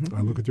members. Mm-hmm.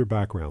 I look at their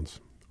backgrounds.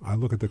 I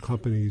look at the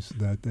companies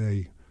that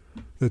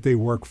they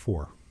work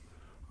for.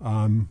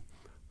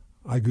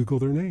 I Google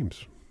their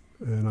names,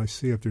 and I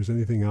see if there's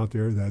anything out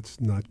there that's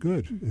not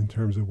good in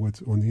terms of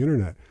what's on the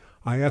internet.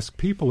 I ask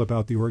people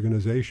about the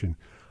organization.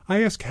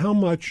 I ask how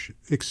much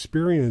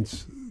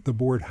experience the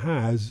board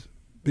has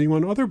being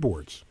on other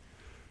boards.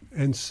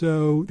 And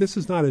so this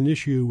is not an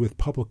issue with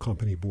public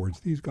company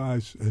boards. These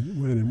guys,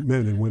 men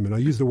and women, I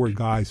use the word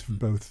guys for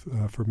both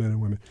for men and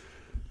women.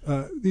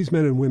 These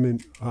men and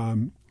women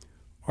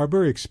are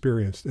very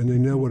experienced, and they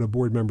know what a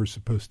board member is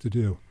supposed to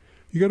do.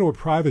 You go to a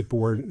private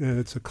board, and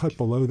it's a cut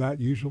below that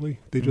usually.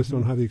 They just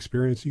don't have the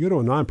experience. You go to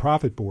a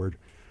nonprofit board,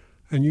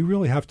 and you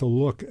really have to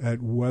look at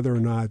whether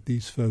or not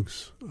these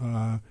folks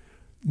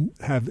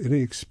have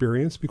any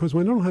experience, because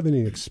when they don't have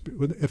any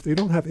if they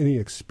don't have any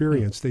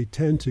experience, they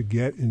tend to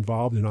get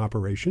involved in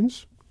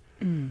operations.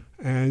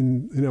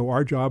 And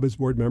our job as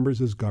board members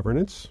is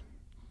governance,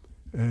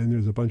 and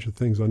there's a bunch of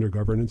things under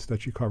governance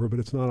that you cover, but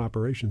it's not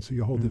operations. So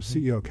you hold the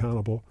CEO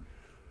accountable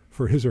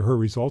for his or her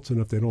results, and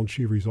if they don't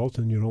achieve results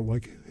and you don't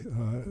like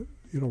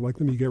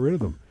them, you get rid of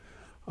them.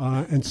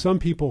 And some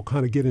people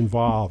kind of get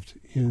involved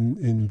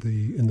in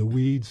the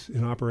weeds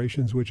in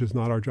operations, which is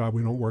not our job.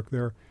 We don't work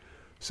there.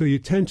 So you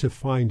tend to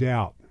find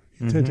out.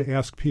 You tend to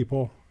ask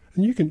people,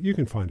 and you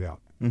can find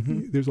out.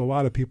 There's a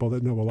lot of people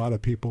that know a lot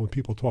of people, and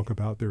people talk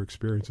about their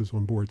experiences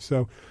on board.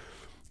 So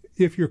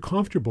if you're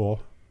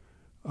comfortable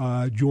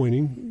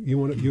joining,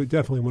 you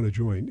definitely want to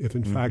join. If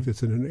in fact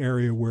it's in an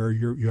area where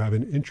you have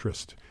an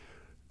interest,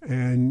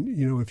 and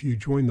if you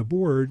join the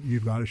board,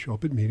 you've got to show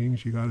up at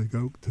meetings. You got to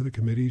go to the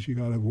committees. You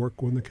got to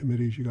work on the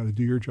committees. You got to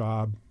do your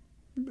job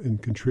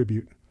and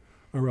contribute,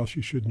 or else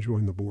you shouldn't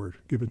join the board.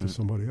 Give it to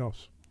somebody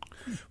else.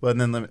 Well,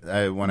 and then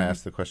I want to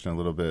ask the question a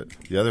little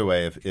bit the other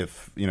way.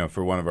 If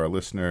for one of our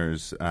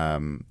listeners,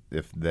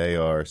 if they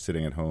are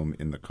sitting at home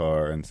in the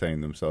car and saying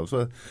to themselves,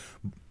 well,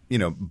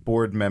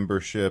 board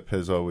membership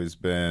has always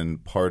been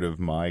part of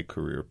my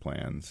career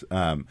plans.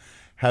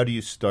 How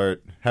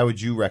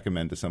would you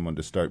recommend to someone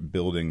to start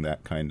building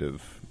that kind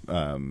of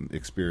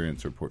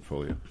experience or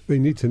portfolio? They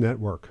need to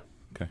network.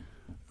 Okay.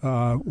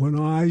 When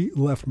I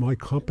left my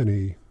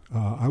company,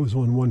 I was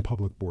on one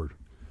public board,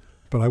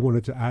 but I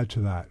wanted to add to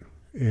that.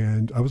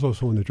 And I was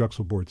also on the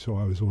Drexel board, so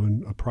I was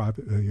on a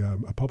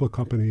public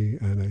company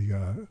and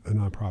a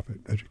nonprofit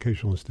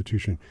educational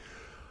institution.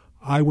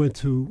 I went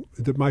to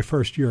my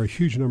first year a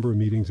huge number of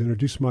meetings,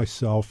 introduced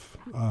myself,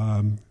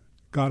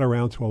 got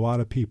around to a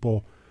lot of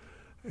people,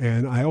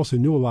 and I also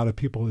knew a lot of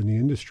people in the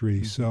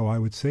industry. So I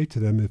would say to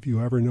them, if you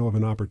ever know of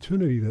an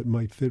opportunity that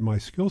might fit my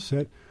skill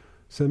set,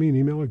 send me an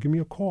email or give me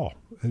a call.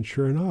 And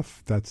sure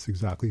enough, that's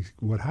exactly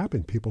what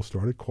happened. People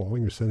started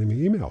calling or sending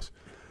me emails.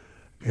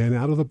 And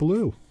out of the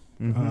blue,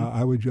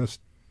 I would just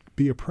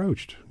be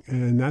approached.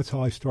 And that's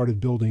how I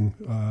started building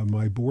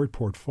my board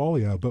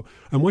portfolio.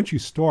 And once you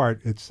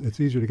start, it's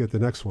easier to get the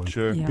next one.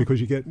 Sure. Yeah. Because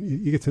you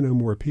get to know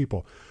more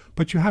people.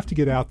 But you have to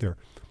get out there.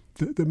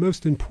 The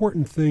most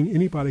important thing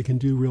anybody can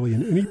do really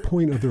in any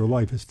point of their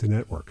life is to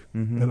network.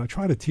 And I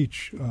try to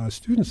teach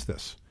students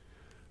this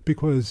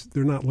because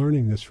they're not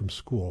learning this from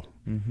school.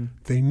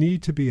 They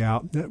need to be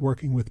out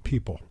networking with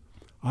people.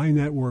 I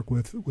network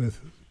with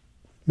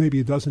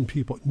maybe a dozen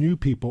people, new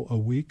people a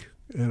week.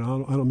 And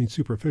I don't mean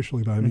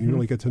superficially, but I mean you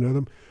really get to know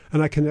them.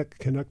 And I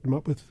connect them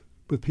up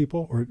with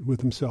people or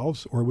with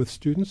themselves or with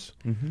students.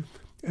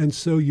 And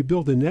so you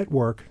build a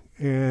network,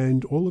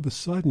 and all of a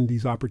sudden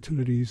these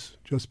opportunities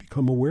just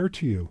become aware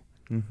to you.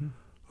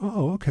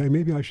 Oh, okay,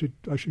 maybe I should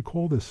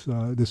call this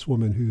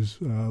woman who's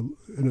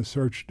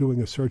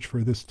doing a search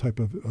for this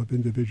type of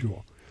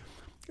individual.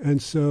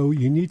 And so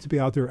you need to be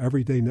out there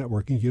every day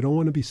networking. You don't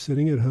want to be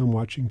sitting at home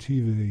watching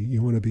TV.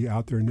 You want to be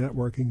out there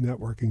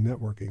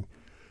networking.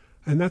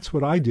 And that's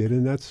what I did,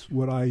 and that's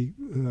what I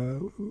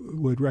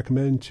would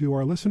recommend to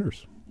our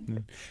listeners.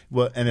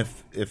 Well, and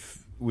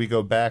if we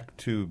go back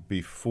to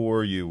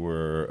before you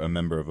were a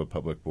member of a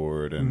public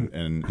board and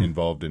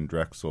involved in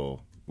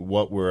Drexel,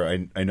 what were,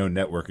 I know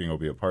networking will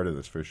be a part of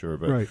this for sure,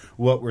 but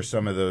what were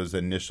some of those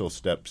initial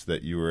steps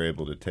that you were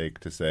able to take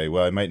to say,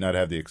 well, I might not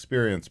have the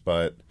experience,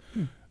 but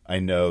I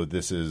know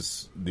this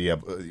is the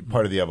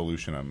part of the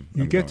evolution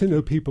You get to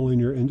know people in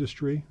your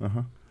industry.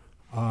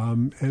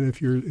 And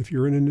if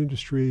you're in an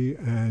industry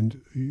and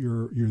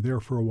you're there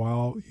for a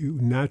while, you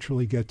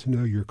naturally get to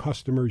know your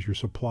customers, your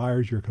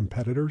suppliers, your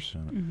competitors.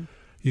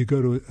 You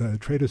go to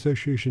trade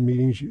association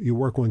meetings. You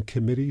work on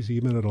committees,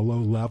 even at a low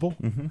level,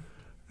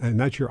 and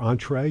that's your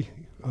entree.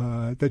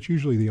 That's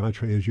usually the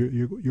entree is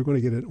you're going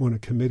to get it on a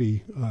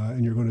committee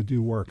and you're going to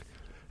do work.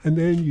 And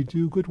then you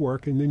do good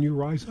work, and then you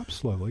rise up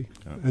slowly,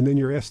 and then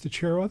you're asked to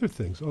chair other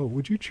things. Oh,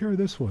 would you chair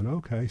this one?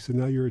 Okay, so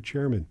now you're a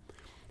chairman.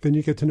 Then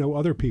you get to know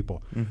other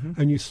people,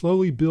 and you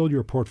slowly build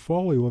your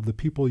portfolio of the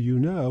people you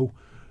know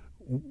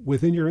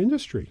within your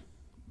industry.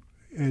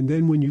 And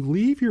then when you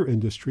leave your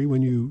industry,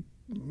 when you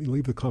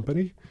leave the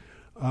company,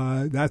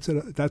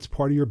 that's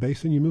part of your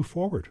base, and you move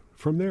forward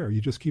from there.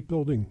 You just keep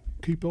building.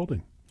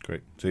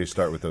 Great. So you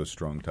start with those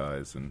strong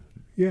ties and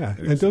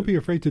and don't be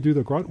afraid to do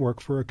the grunt work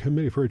for a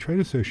committee, for a trade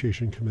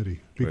association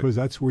committee, because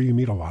that's where you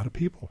meet a lot of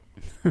people.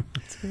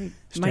 That's great.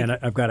 Stan,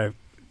 I've got a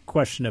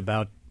question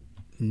about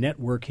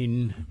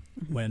networking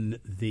when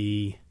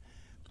the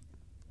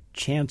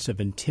chance of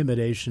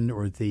intimidation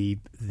or the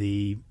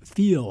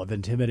feel of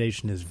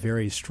intimidation is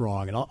very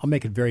strong. And I'll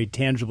make it very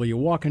tangible. You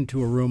walk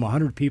into a room,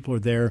 100 people are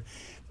there.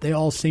 They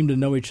all seem to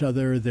know each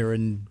other. They're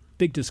in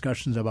big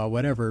discussions about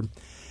whatever.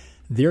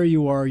 There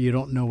you are. You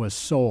don't know a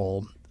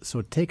soul.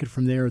 So take it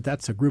from there.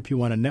 That's a group you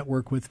want to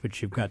network with,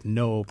 but you've got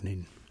no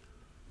opening.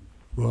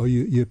 Well,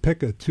 you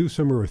pick a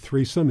twosome or a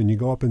threesome, and you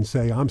go up and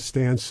say, I'm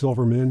Stan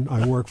Silverman.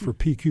 I work for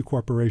PQ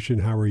Corporation.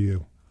 How are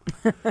you?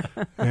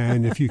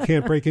 And if you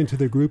can't break into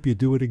the group, you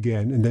do it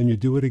again, and then you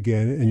do it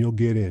again, and you'll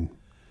get in.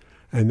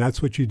 And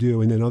that's what you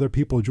do. And then other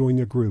people join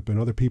the group, and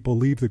other people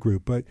leave the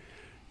group. But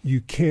you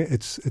can't.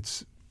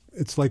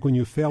 It's like when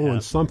you fail on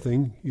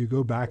something, you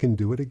go back and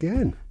do it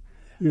again.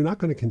 You're not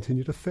going to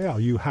continue to fail.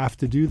 You have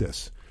to do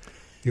this.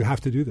 You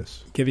have to do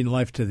this. Giving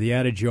life to the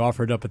adage you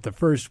offered up at the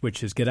first,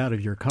 which is get out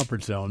of your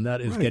comfort zone.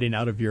 That is getting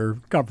out of your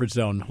comfort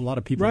zone. A lot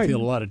of people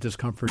feel a lot of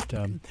discomfort.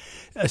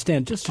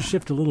 Stan, just to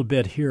shift a little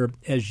bit here,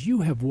 as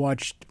you have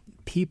watched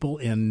people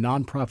in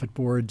nonprofit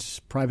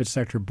boards, private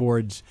sector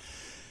boards,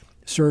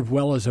 serve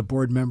well as a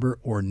board member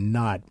or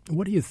not,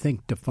 what do you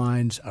think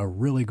defines a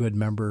really good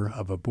member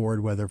of a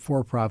board, whether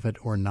for-profit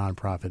or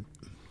nonprofit?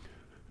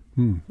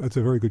 That's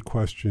a very good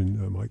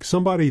question, Mike.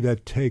 Somebody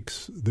that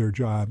takes their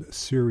job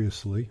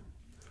seriously,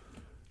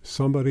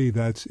 somebody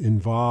that's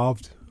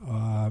involved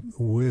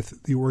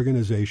with the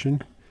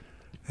organization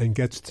and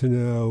gets to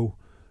know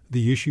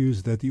the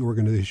issues that the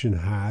organization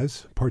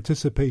has,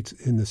 participates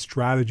in the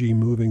strategy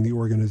moving the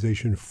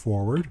organization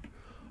forward,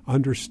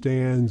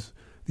 understands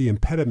the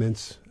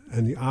impediments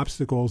and the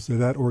obstacles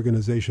that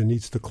organization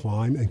needs to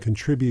climb, and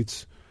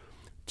contributes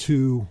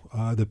to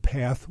the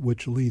path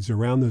which leads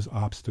around those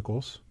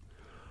obstacles.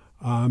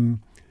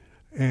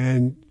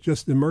 And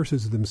just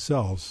immerses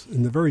themselves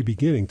in the very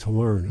beginning to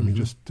learn. I mean,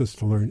 just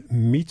to learn.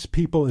 Meets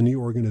people in the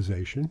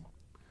organization.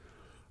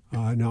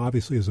 Now,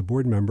 obviously, as a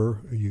board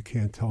member, you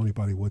can't tell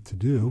anybody what to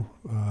do.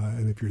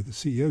 And if you're the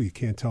CEO, you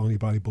can't tell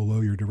anybody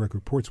below your direct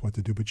reports what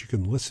to do, but you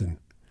can listen.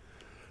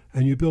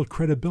 And you build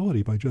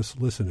credibility by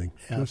just listening.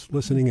 Just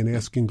listening and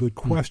asking good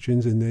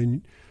questions, and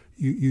then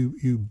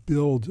you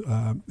build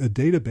a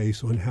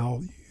database on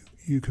how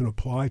you can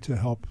apply to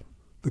help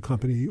the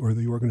company or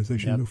the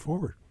organization move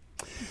forward.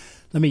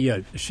 Let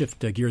me shift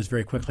gears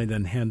very quickly,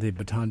 then hand the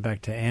baton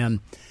back to Ann.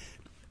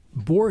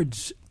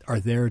 Boards are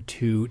there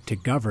to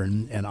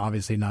govern and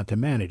obviously not to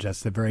manage. That's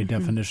the very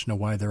definition of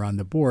why they're on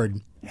the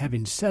board.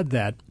 Having said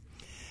that,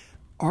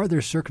 are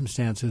there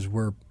circumstances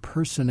where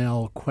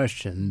personnel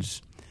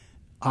questions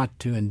ought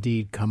to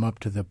indeed come up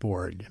to the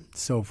board?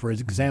 So, for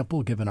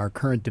example, given our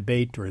current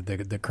debate or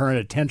the current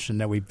attention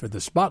that for the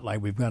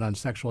spotlight we've got on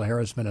sexual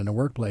harassment in the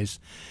workplace,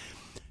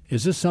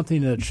 is this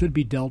something that should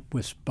be dealt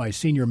with by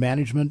senior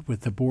management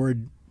with the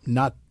board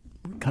not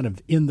kind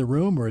of in the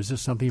room, or is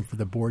this something for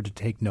the board to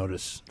take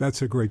notice?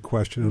 That's a great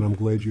question, and I'm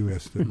glad you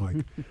asked it,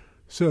 Mike.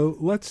 So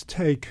let's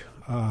take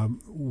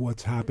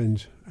what's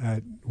happened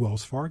at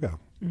Wells Fargo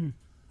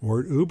or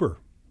at Uber.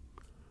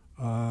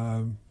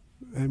 And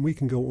we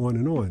can go on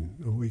and on.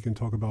 We can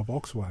talk about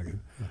Volkswagen.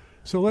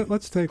 So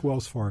let's take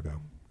Wells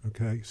Fargo,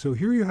 okay? So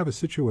here you have a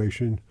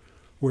situation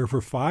where for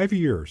 5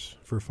 years,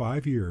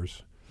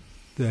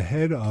 the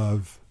head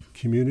of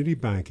community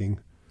banking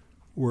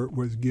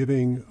was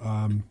giving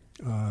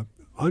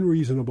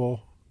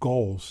unreasonable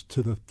goals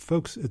to the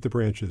folks at the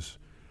branches.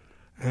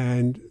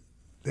 And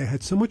they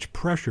had so much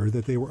pressure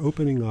that they were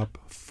opening up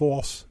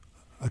false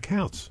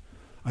accounts.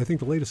 I think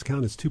the latest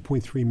count is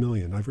 2.3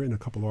 million. I've written a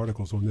couple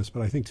articles on this,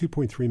 but I think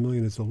 2.3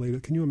 million is the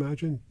latest. Can you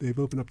imagine? They've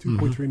opened up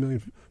 2.3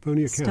 million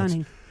phony accounts.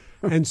 Stunning.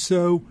 And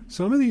so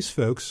some of these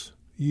folks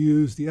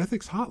use the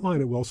ethics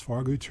hotline at Wells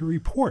Fargo to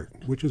report,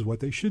 which is what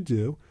they should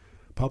do.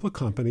 Public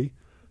company,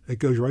 it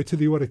goes right to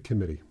the audit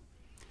committee.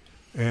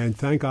 And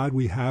thank God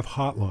we have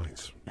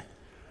hotlines.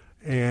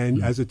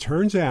 And as it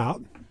turns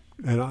out,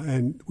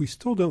 and we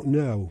still don't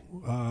know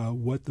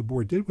what the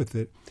board did with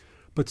it,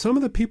 but some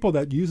of the people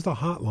that use the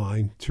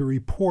hotline to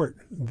report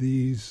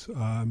these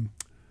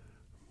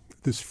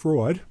this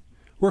fraud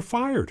were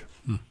fired.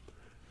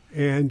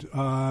 And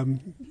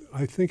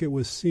I think it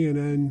was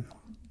CNN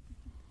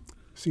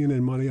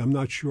Money. I'm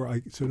not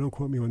sure, so don't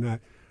quote me on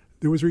that.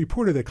 There was a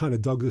reporter that kind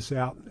of dug this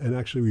out and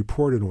actually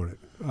reported on it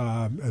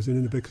as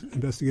an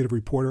investigative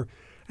reporter.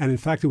 And in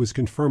fact, it was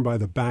confirmed by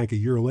the bank a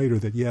year later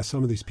that, yes,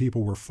 some of these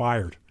people were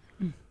fired.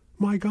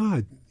 My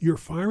God, you're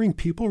firing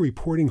people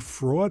reporting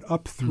fraud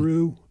up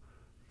through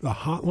the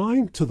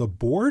hotline to the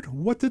board?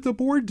 What did the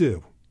board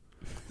do?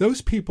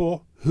 Those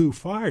people who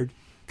fired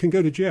can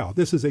go to jail.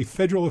 This is a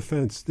federal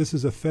offense. This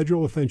is a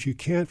federal offense. You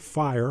can't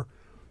fire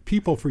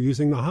people for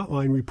using the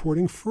hotline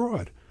reporting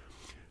fraud.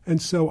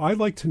 And so I'd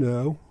like to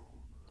know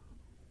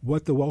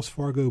what the Wells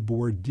Fargo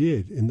board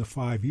did in the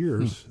 5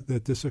 years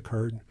that this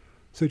occurred.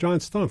 So John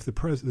Stumpf, the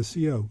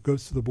CEO,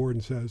 goes to the board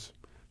and says,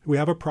 we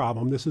have a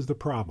problem. This is the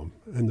problem.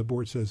 And the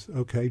board says,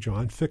 okay,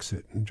 John, fix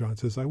it. And John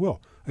says, I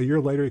will. A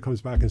year later, he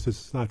comes back and says,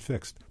 it's not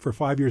fixed. For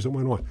 5 years, it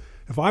went on.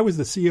 If I was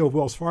the CEO of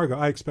Wells Fargo,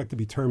 I expect to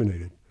be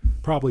terminated,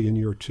 probably in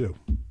year 2,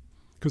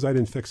 because I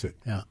didn't fix it.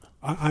 Yeah.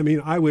 I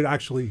mean, I would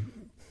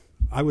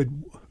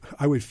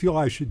feel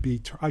I should be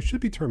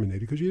terminated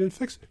because you didn't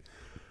fix it.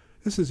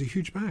 This is a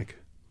huge bank.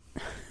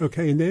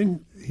 Okay, and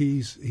then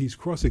he's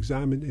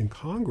cross-examined in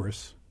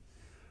Congress.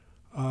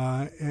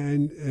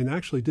 And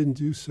actually didn't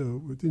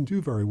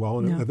do very well.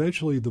 And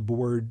eventually the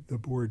board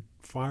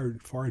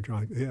fired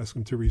John. They asked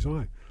him to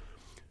resign.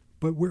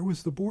 But where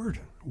was the board?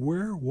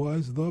 Where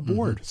was the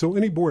board? So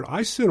any board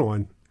I sit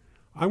on,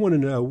 I want to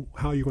know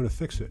how you're going to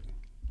fix it.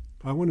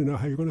 I want to know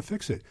how you're going to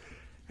fix it.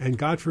 And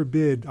God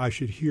forbid I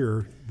should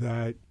hear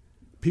that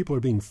people are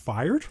being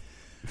fired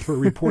for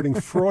reporting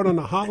fraud on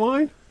the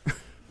hotline.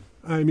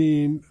 I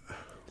mean,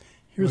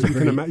 you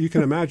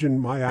can imagine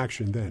my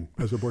action then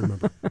as a board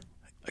member.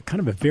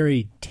 Kind of a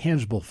very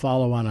tangible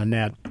follow-on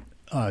that.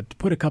 To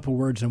put a couple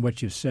words on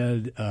what you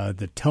said,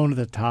 the tone at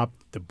the top,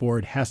 the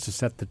board has to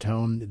set the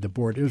tone. The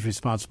board is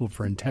responsible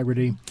for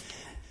integrity.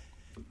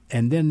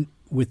 And then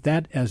with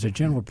that as a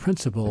general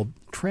principle,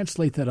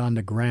 translate that on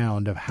the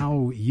ground of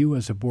how you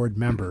as a board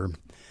member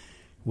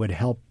would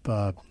help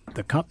the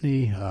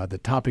company, the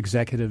top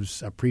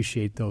executives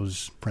appreciate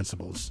those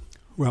principles.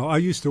 Well, I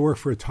used to work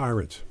for a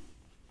tyrant.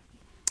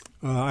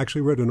 I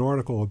actually read an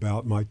article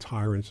about my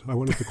tyrant. I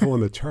wanted to call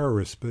him a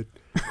terrorist, but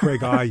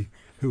Craig I,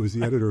 who was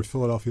the editor of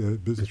Philadelphia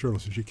Business Journal,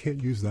 said, you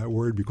can't use that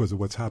word because of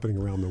what's happening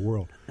around the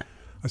world.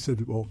 I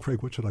said, well,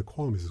 Craig, what should I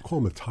call him? He said, call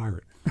him a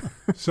tyrant.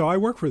 So I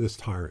worked for this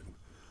tyrant.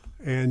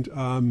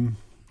 And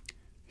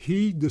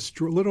he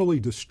literally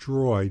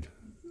destroyed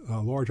a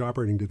large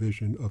operating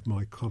division of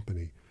my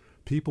company.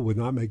 People would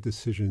not make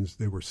decisions.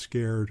 They were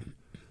scared.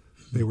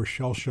 They were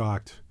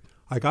shell-shocked.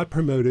 I got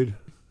promoted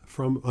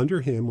from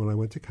under him when I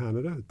went to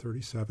Canada at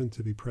 37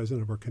 to be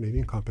president of our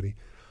Canadian company.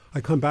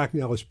 I come back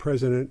now as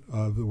president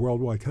of the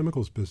worldwide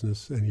chemicals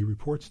business, and he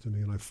reports to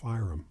me, and I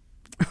fire him.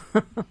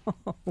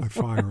 I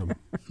fire him.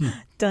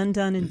 Done,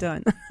 and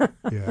done.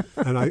 Yeah,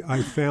 and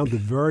I found the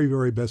very,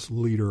 very best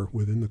leader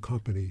within the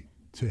company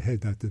to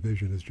head that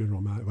division as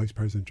vice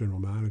president, general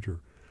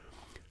manager.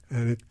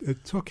 And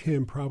it took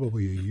him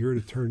probably a year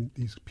to turn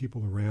these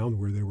people around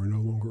where they were no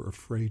longer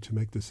afraid to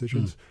make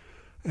decisions.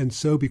 And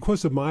so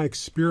because of my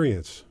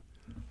experience,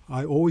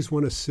 I always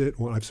want to sit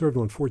on, I've served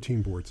on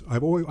 14 boards. I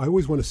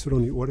always want to sit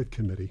on the audit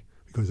committee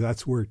because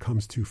that's where it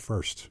comes to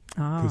first,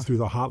 because through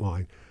the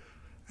hotline.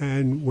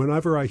 And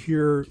whenever I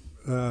hear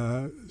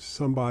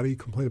somebody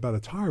complain about a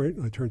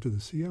tyrant, I turn to the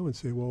CEO and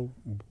say, well,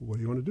 what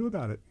do you want to do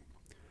about it?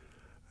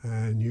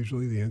 And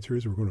usually the answer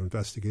is we're going to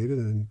investigate it,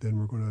 and then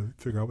we're going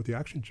to figure out what the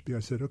action should be. I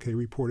said, okay,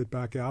 report it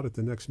back out at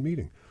the next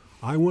meeting.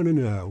 I want to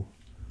know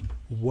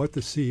what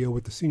the CEO,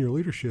 what the senior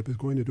leadership is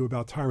going to do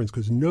about tyrants,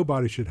 because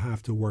nobody should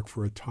have to work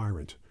for a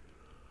tyrant.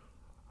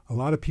 A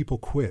lot of people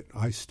quit.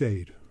 I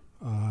stayed.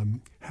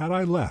 Had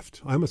I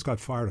left, I almost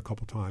got fired a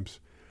couple times.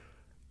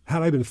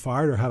 Had I been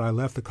fired or had I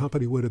left, the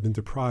company would have been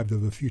deprived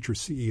of a future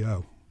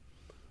CEO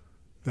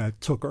that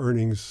took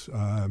earnings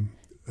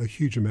a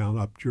huge amount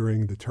up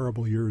during the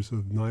terrible years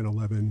of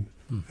 9/11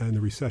 and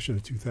the recession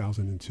of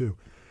 2002.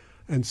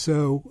 And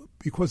so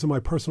because of my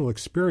personal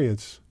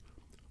experience,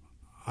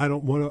 I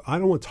don't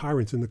want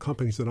tyrants in the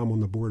companies that I'm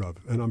on the board of,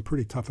 and I'm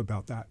pretty tough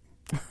about that.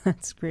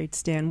 That's great,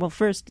 Stan. Well,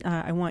 first,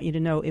 I want you to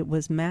know it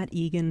was Matt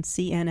Egan,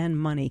 CNN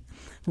Money,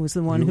 who was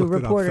the one who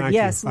reported.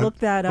 Yes, look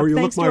that up.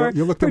 Thanks to our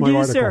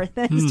producer.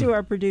 Thanks to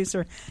our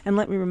producer. And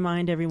let me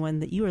remind everyone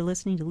that you are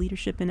listening to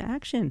Leadership in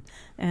Action.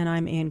 And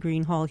I'm Ann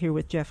Greenhall here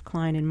with Jeff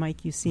Klein and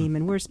Mike Useem,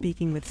 and we're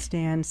speaking with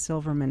Stan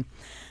Silverman.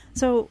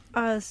 So,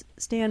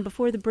 Stan,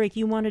 before the break,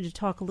 you wanted to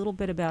talk a little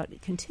bit about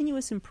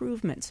continuous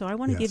improvement. So I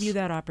want to give you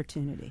that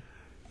opportunity.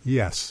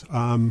 Yes.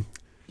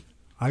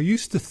 I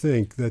used to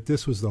think that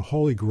this was the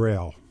holy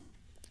grail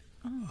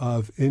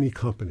of any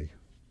company,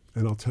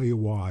 and I'll tell you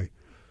why.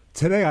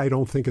 Today, I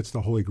don't think it's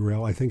the holy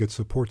grail. I think it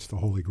supports the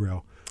holy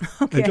grail.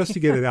 Okay. And just to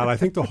get it out, I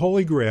think the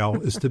holy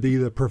grail is to be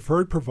the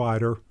preferred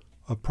provider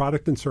of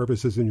product and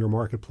services in your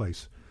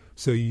marketplace.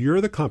 So you're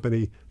the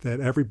company that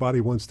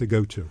everybody wants to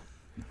go to.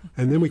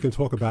 And then we can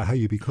talk about how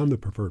you become the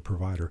preferred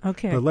provider.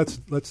 Okay. But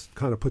let's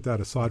kind of put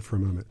that aside for a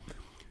moment.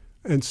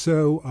 And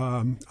so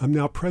I'm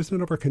now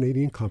president of our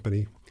Canadian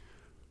company.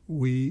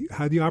 We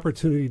had the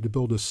opportunity to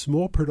build a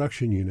small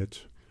production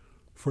unit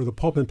for the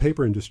pulp and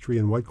paper industry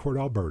in Whitecourt,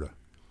 Alberta.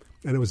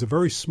 And it was a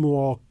very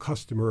small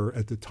customer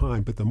at the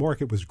time, but the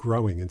market was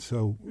growing, and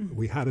so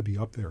we had to be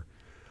up there.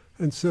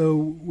 And so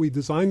we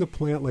designed the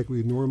plant like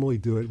we normally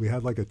do it. We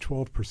had like a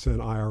 12%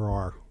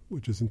 IRR,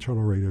 which is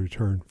internal rate of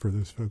return for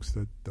those folks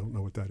that don't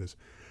know what that is.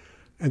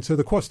 And so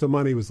the cost of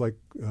money was like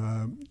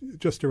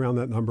just around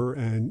that number,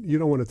 and you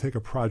don't want to take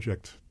a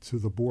project to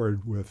the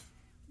board with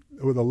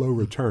a low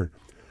return.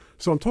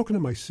 So I'm talking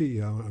to my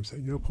CEO, and I'm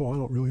saying, Paul, I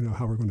don't really know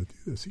how we're going to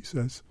do this. He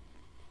says,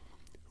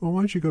 well,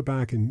 why don't you go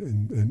back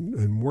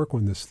and work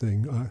on this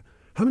thing?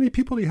 How many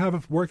people do you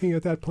have working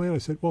at that plant? I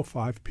said, well,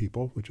 5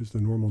 people, which is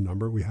the normal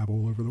number we have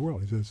all over the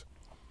world. He says,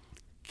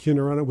 can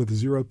you run it with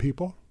 0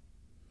 people?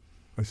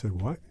 I said,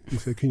 what? He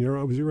said, can you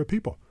run it with 0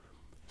 people?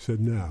 I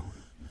said, no.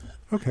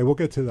 Okay, we'll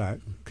get to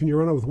that. Can you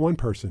run it with 1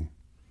 person?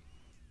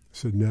 I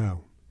said,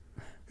 no.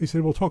 He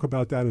said, we'll talk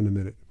about that in a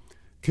minute.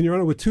 Can you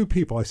run it with 2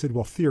 people? I said,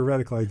 well,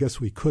 theoretically, I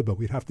guess we could, but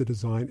we'd have to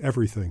design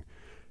everything.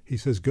 He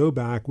says, go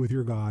back with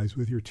your guys,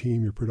 with your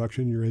team, your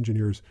production, your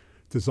engineers,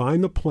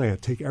 design the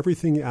plant, take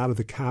everything out of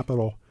the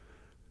capital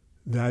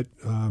that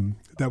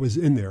was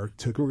in there,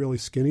 to really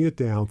skinny it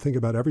down, think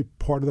about every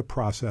part of the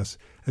process,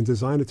 and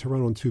design it to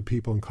run on 2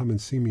 people and come and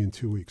see me in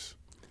 2 weeks.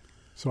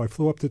 So I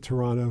flew up to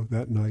Toronto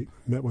that night,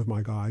 met with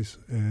my guys,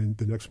 and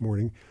the next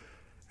morning,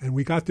 and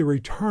we got the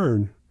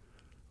return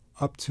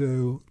up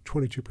to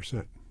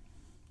 22%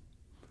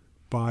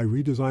 by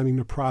redesigning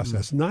the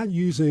process, not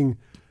using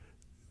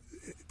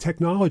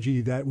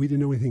technology that we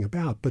didn't know anything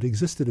about, but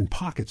existed in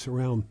pockets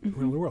around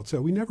the world.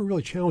 So we never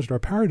really challenged our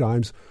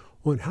paradigms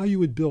on how you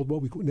would build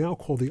what we now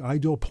call the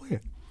ideal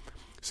plant.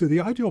 So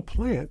the ideal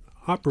plant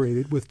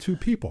operated with 2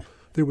 people.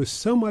 There was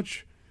so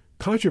much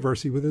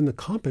controversy within the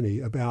company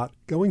about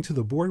going to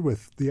the board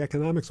with the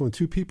economics on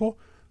 2 people.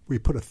 We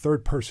put a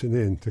 3rd person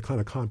in to kind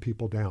of calm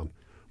people down.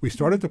 We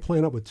started the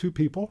plant up with 2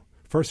 people,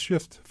 first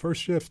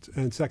shift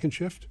and second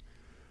shift.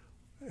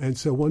 And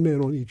so 1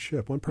 man on each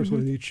shift, 1 person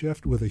on each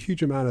shift, with a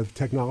huge amount of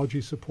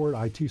technology support,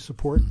 IT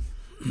support.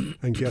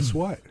 And guess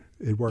what?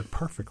 It worked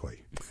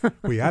perfectly.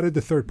 We added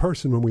the 3rd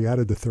person when we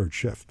added the 3rd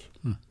shift.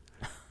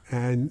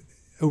 And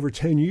over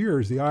 10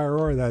 years, the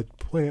IRR of that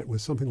plant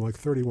was something like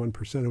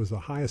 31%. It was the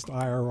highest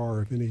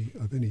IRR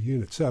of any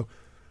unit. So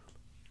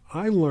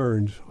I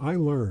learned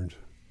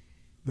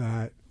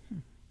that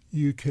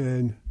you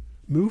can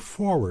move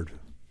forward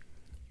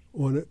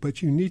on it,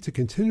 but you need to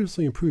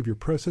continuously improve your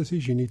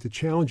processes. You need to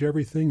challenge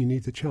everything. You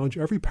need to challenge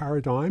every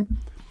paradigm.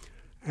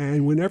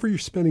 And whenever you're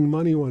spending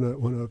money on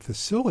a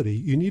facility,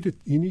 you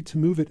need to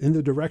move it in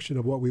the direction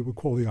of what we would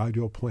call the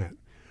ideal plant.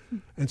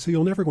 And so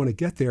you're never going to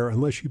get there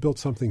unless you build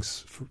something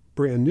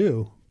brand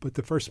new. But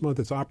the first month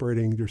it's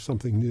operating, there's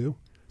something new.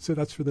 So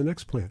that's for the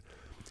next plant.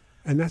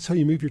 And that's how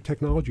you move your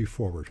technology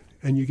forward.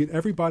 And you get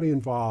everybody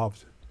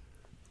involved,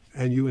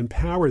 and you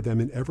empower them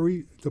in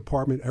every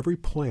department, every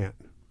plant,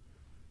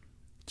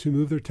 to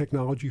move their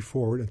technology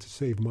forward and to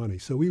save money.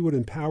 So we would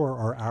empower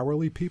our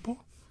hourly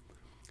people.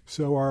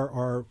 So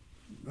our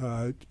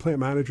plant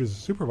managers and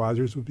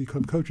supervisors would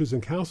become coaches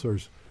and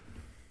counselors.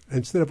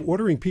 Instead of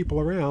ordering people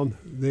around,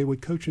 they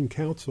would coach and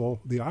counsel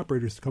the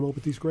operators to come up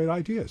with these great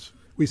ideas.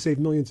 We saved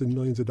millions and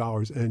millions of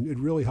dollars, and it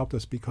really helped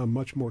us become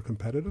much more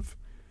competitive.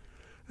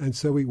 And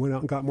so we went out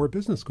and got more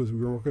business because we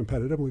were more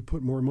competitive, and we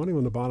put more money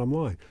on the bottom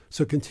line.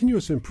 So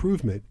continuous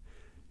improvement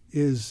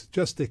is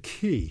just a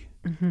key.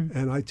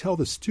 And I tell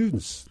the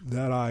students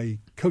that I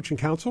coach and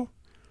counsel,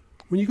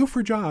 when you go for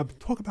a job,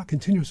 talk about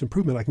continuous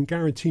improvement. I can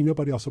guarantee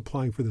nobody else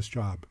applying for this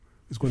job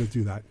is going to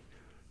do that.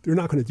 They're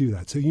not going to do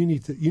that. So you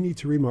need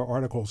to read my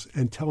articles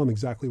and tell them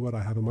exactly what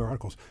I have in my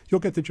articles. You'll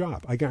get the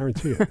job. I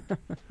guarantee it.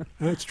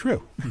 And it's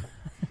true.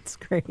 That's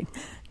great.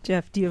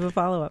 Jeff, do you have a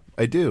follow-up?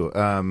 I do.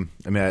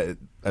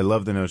 I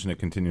love the notion of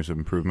continuous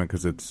improvement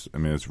because it's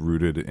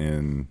rooted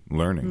in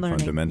learning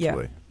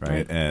fundamentally, yeah.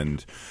 right?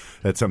 And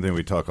that's something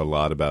we talk a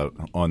lot about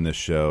on this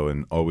show,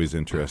 and always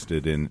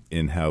interested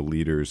in how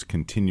leaders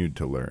continued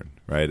to learn,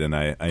 right? And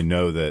I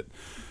know that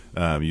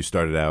you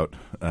started out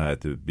at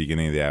the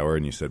beginning of the hour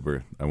and you said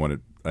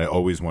I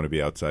always want to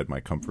be outside my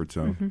comfort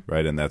zone,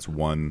 right? And that's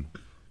one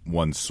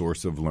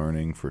source of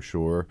learning for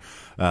sure.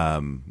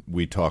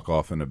 We talk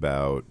often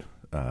about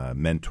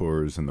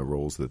mentors and the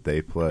roles that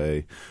they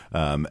play,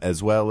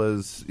 as well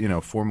as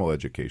formal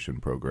education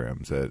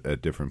programs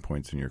at different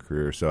points in your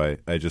career. So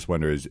I just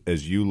wonder,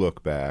 as you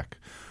look back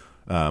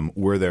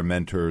Were there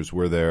mentors?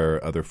 Were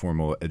there other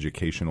formal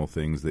educational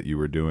things that you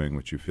were doing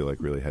which you feel like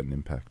really had an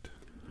impact?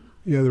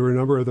 Yeah, there were a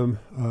number of them,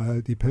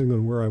 depending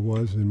on where I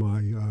was in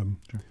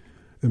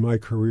my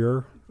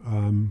career.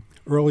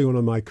 Early on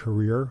in my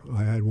career,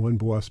 I had one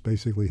boss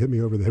basically hit me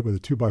over the head with a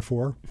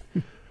 2x4,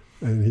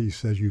 and he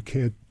says, "You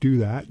can't do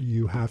that.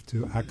 You have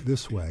to act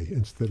this way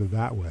instead of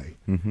that way."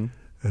 Mm-hmm.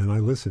 And I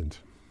listened,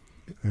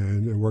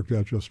 and it worked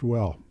out just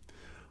well.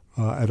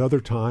 At other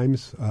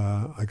times,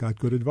 I got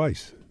good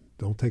advice.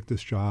 Don't take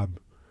this job.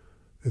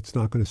 It's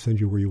not going to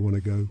send you where you want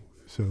to go,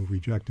 so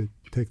reject it.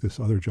 Take this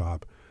other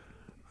job.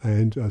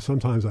 And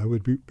sometimes I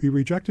would be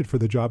rejected for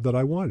the job that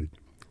I wanted.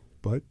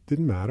 But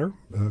didn't matter.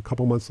 A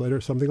couple months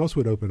later, something else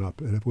would open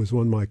up. And it was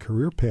on my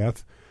career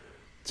path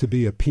to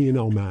be a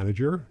P&L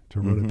manager, to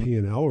run a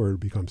P&L or to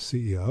become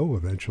CEO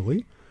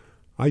eventually.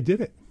 I did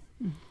it.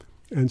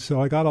 And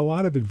so I got a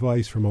lot of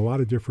advice from a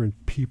lot of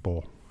different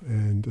people.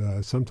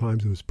 And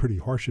sometimes it was pretty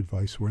harsh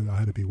advice where I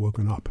had to be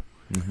woken up.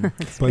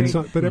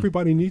 But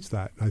everybody needs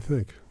that, I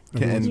think.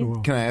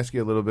 Can I ask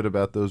you a little bit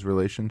about those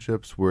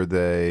relationships? Were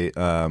they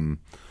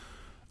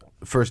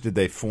first? Did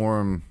they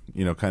form,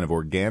 kind of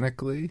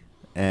organically,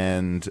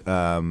 and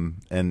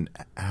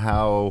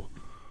how?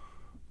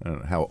 I don't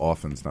know, how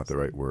often's not the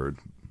right word,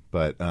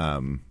 but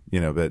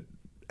but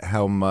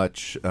how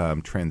much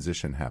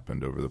transition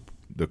happened over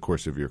the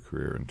course of your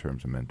career in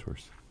terms of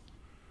mentors?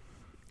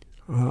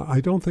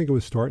 I don't think it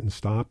was start and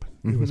stop.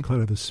 It was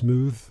kind of a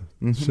smooth.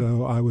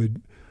 So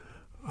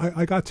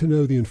I got to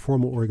know the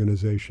informal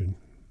organization.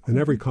 And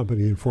every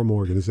company, informal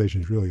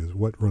organizations really is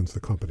what runs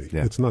the company.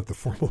 Yeah. It's not the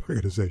formal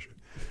organization.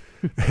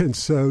 And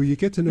so you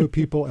get to know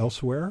people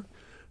elsewhere,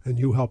 and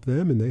you help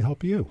them, and they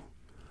help you.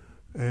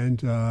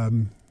 And,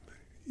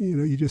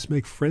 you just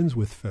make friends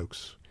with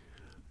folks,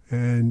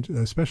 and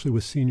especially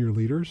with senior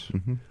leaders.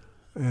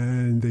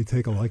 And they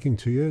take a liking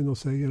to you, and they'll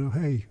say,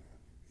 hey,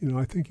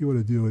 I think you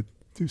ought to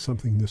do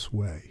something this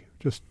way.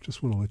 Just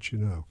want to let you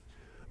know.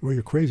 Well,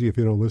 you're crazy if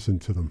you don't listen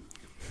to them.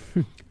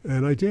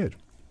 And I did.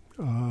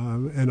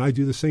 And I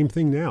do the same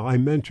thing now. I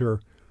mentor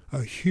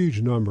a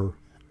huge number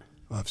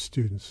of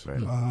students.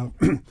 Right.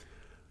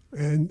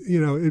 And,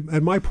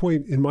 at my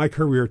point in my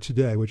career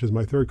today, which is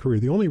my third career,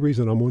 the only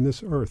reason I'm on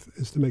this earth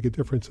is to make a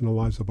difference in the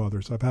lives of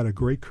others. I've had a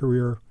great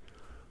career.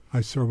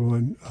 I serve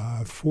on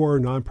 4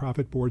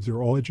 nonprofit boards.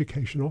 They're all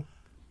educational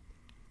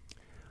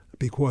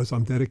because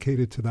I'm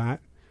dedicated to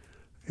that.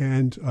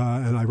 And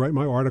I write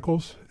my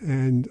articles,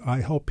 and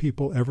I help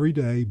people every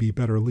day be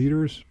better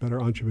leaders,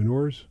 better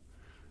entrepreneurs,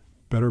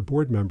 better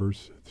board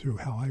members through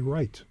how I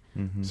write.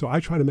 So I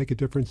try to make a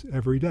difference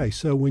every day.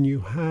 So when you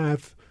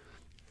have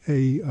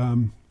a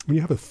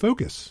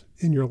focus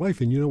in your life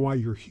and you know why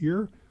you're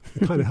here,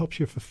 it kind of helps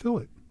you fulfill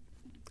it.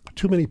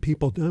 Too many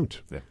people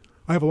don't. Yeah.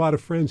 I have a lot of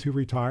friends who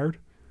retired.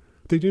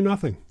 They do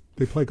nothing.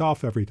 They play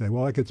golf every day.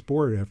 Well, that gets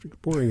boring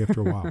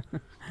after a while.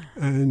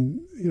 And,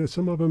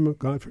 some of them,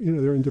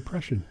 they're in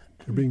depression.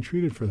 They're being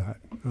treated for that.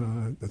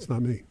 That's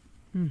not me.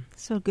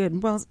 So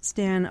good. Well,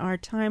 Stan, our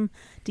time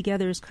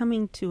together is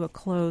coming to a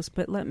close,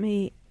 but let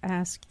me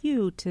ask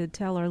you to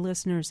tell our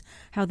listeners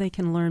how they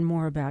can learn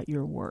more about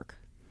your work.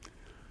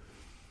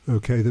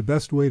 Okay, the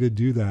best way to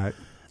do that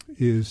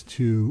is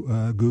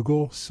to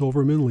Google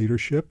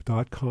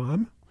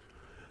silvermanleadership.com,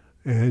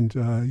 and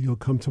you'll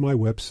come to my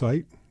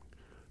website,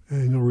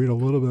 and you'll read a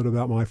little bit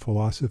about my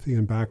philosophy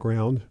and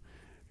background.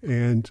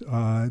 And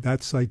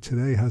that site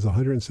today has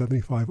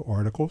 175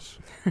 articles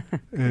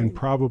and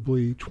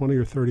probably 20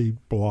 or 30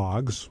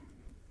 blogs,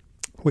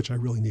 which I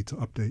really need to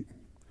update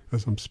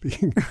as I'm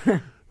speaking.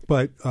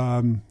 But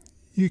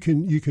you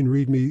can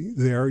read me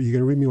there. You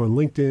can read me on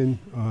LinkedIn.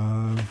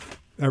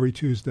 Every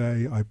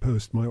Tuesday I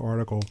post my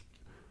article.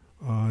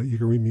 You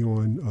can read me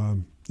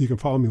on. You can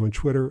follow me on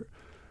Twitter,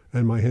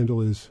 and my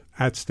handle is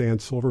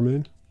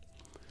 @StanSilverman.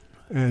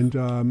 And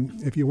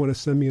if you want to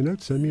send me a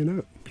note, send me a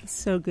note.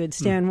 So good,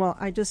 Stan. Well,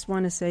 I just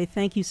want to say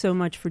thank you so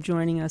much for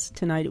joining us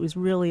tonight. It was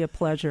really a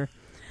pleasure.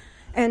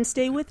 And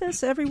stay with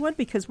us, everyone,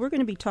 because we're going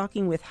to be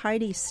talking with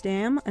Heidi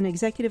Stamm, an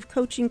executive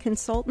coaching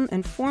consultant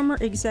and former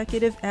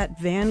executive at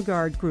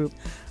Vanguard Group.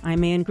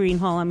 I'm Ann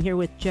Greenhall. I'm here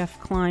with Jeff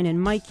Klein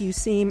and Mike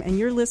Useem, and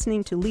you're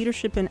listening to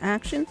Leadership in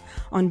Action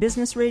on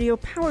Business Radio,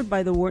 powered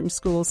by the Wharton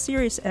School,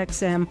 Sirius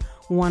XM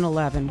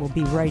 111. We'll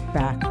be right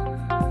back.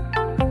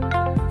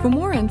 For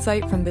more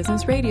insight from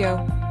Business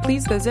Radio,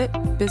 please visit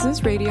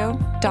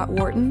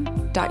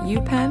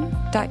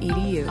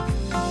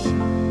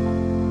businessradio.wharton.upenn.edu.